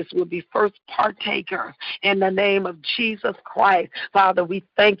warriors will be first partakers in the name of Jesus Christ. Father, we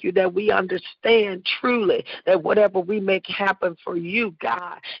thank you that we understand truly that whatever we make happen for you,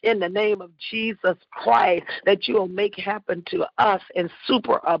 God, in the name of Jesus Christ, that you will make happen to us in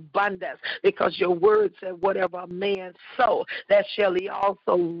superabundance, because your word said, whatever a man sow, that shall he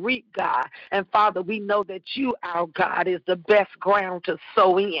also reap, God. And Father, we know that you, our God, is the best ground to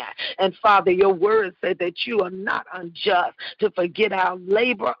sow in. And Father, your word said that you are not unjust to forget our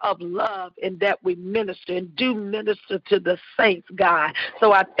labor of love, in that we minister and do minister to the saints, God.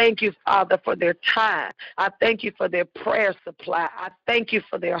 So I thank you, Father, for their time. I thank you for their prayer supply. I thank you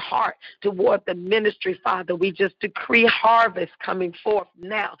for their heart toward the ministry, Father. We just decree harvest coming forth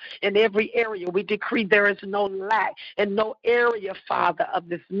now in every area. We decree there is no lack in no area, Father, of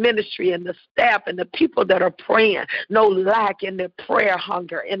this ministry, and the staff and the people that are praying, no lack in their prayer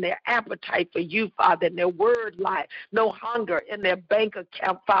hunger, in their appetite for you, Father, in their word life, no hunger in their bank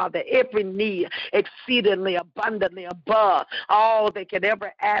account, Father, every need exceedingly abundantly above all they could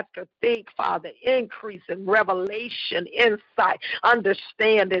ever ask or think, Father. Increase in revelation, insight,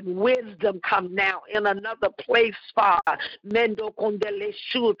 understanding, wisdom come now in another place, Father. Mendo kondele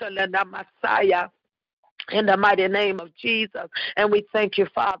shuta le namasaya. In the mighty name of Jesus. And we thank you,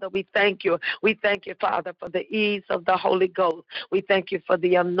 Father. We thank you. We thank you, Father, for the ease of the Holy Ghost. We thank you for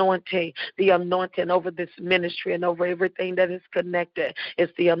the anointing over this ministry and over everything that is connected.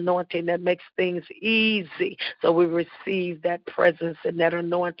 It's the anointing that makes things easy. So we receive that presence and that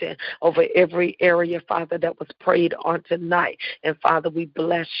anointing over every area, Father, that was prayed on tonight. And Father, we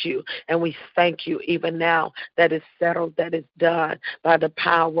bless you and we thank you even now that it's settled, that it's done by the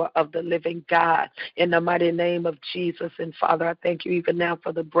power of the living God. In the mighty name of Jesus. And Father, I thank you even now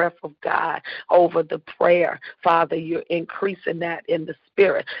for the breath of God over the prayer. Father, you're increasing that in the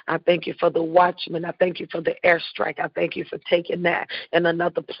spirit. I thank you for the watchman. I thank you for the airstrike. I thank you for taking that in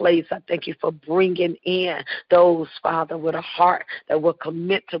another place. I thank you for bringing in those, Father, with a heart that will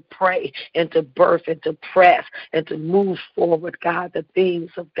commit to pray and to birth and to press and to move forward, God, the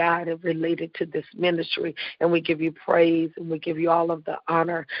things of God are related to this ministry. And we give you praise and we give you all of the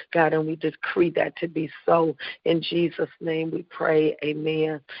honor, God, and we decree that to be so. In Jesus' name we pray.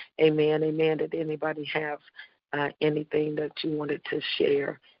 Amen. Amen. Amen. Did anybody have anything that you wanted to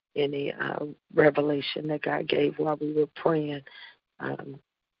share, any revelation that God gave while we were praying,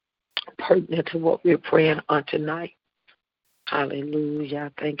 pertinent to what we were praying on tonight?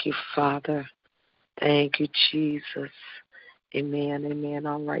 Hallelujah. Thank you, Father. Thank you, Jesus. Amen. Amen.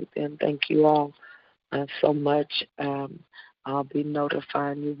 All right, then. Thank you all so much. I'll be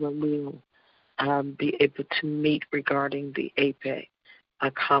notifying you when we'll be able to meet regarding the APEC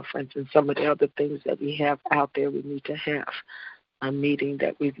conference and some of the other things that we have out there. We need to have a meeting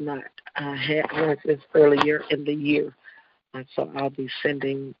that we've not had since earlier in the year. So I'll be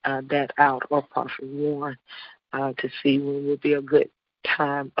sending that out, or Prophet Warren, to see when will be a good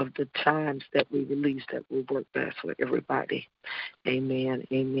time of the times that we release that will work best for everybody. Amen.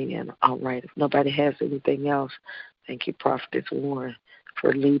 Amen. All right. If nobody has anything else, thank you, Prophetess Warren,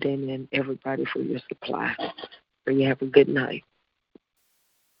 for leading, and everybody for your supply. So you have a good night.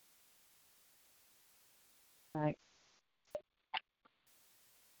 Right.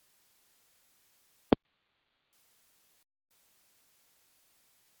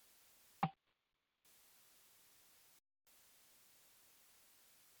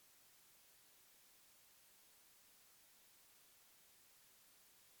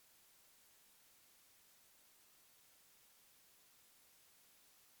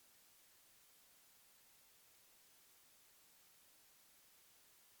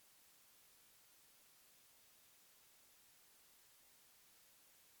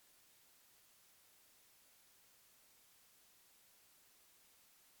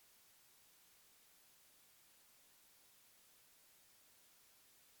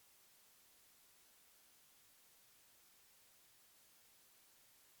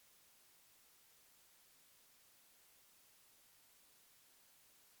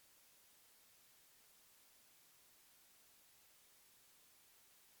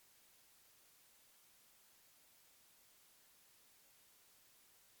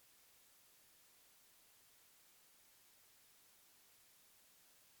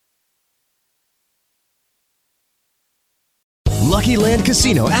 Lucky Land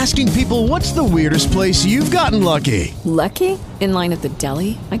Casino, asking people, what's the weirdest place you've gotten lucky? Lucky? In line at the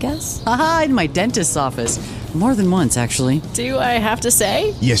deli, I guess? Aha, in my dentist's office. More than once, actually. Do I have to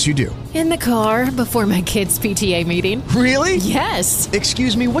say? Yes, you do. In the car before my kids' PTA meeting. Really? Yes.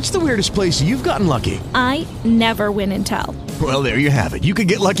 Excuse me, what's the weirdest place you've gotten lucky? I never win and tell. Well, there you have it. You can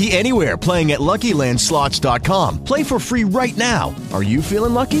get lucky anywhere, playing at LuckyLandSlots.com. Play for free right now. Are you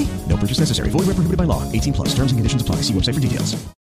feeling lucky? No purchase necessary. Void where prohibited by law. 18+. Terms and conditions apply. See website for details.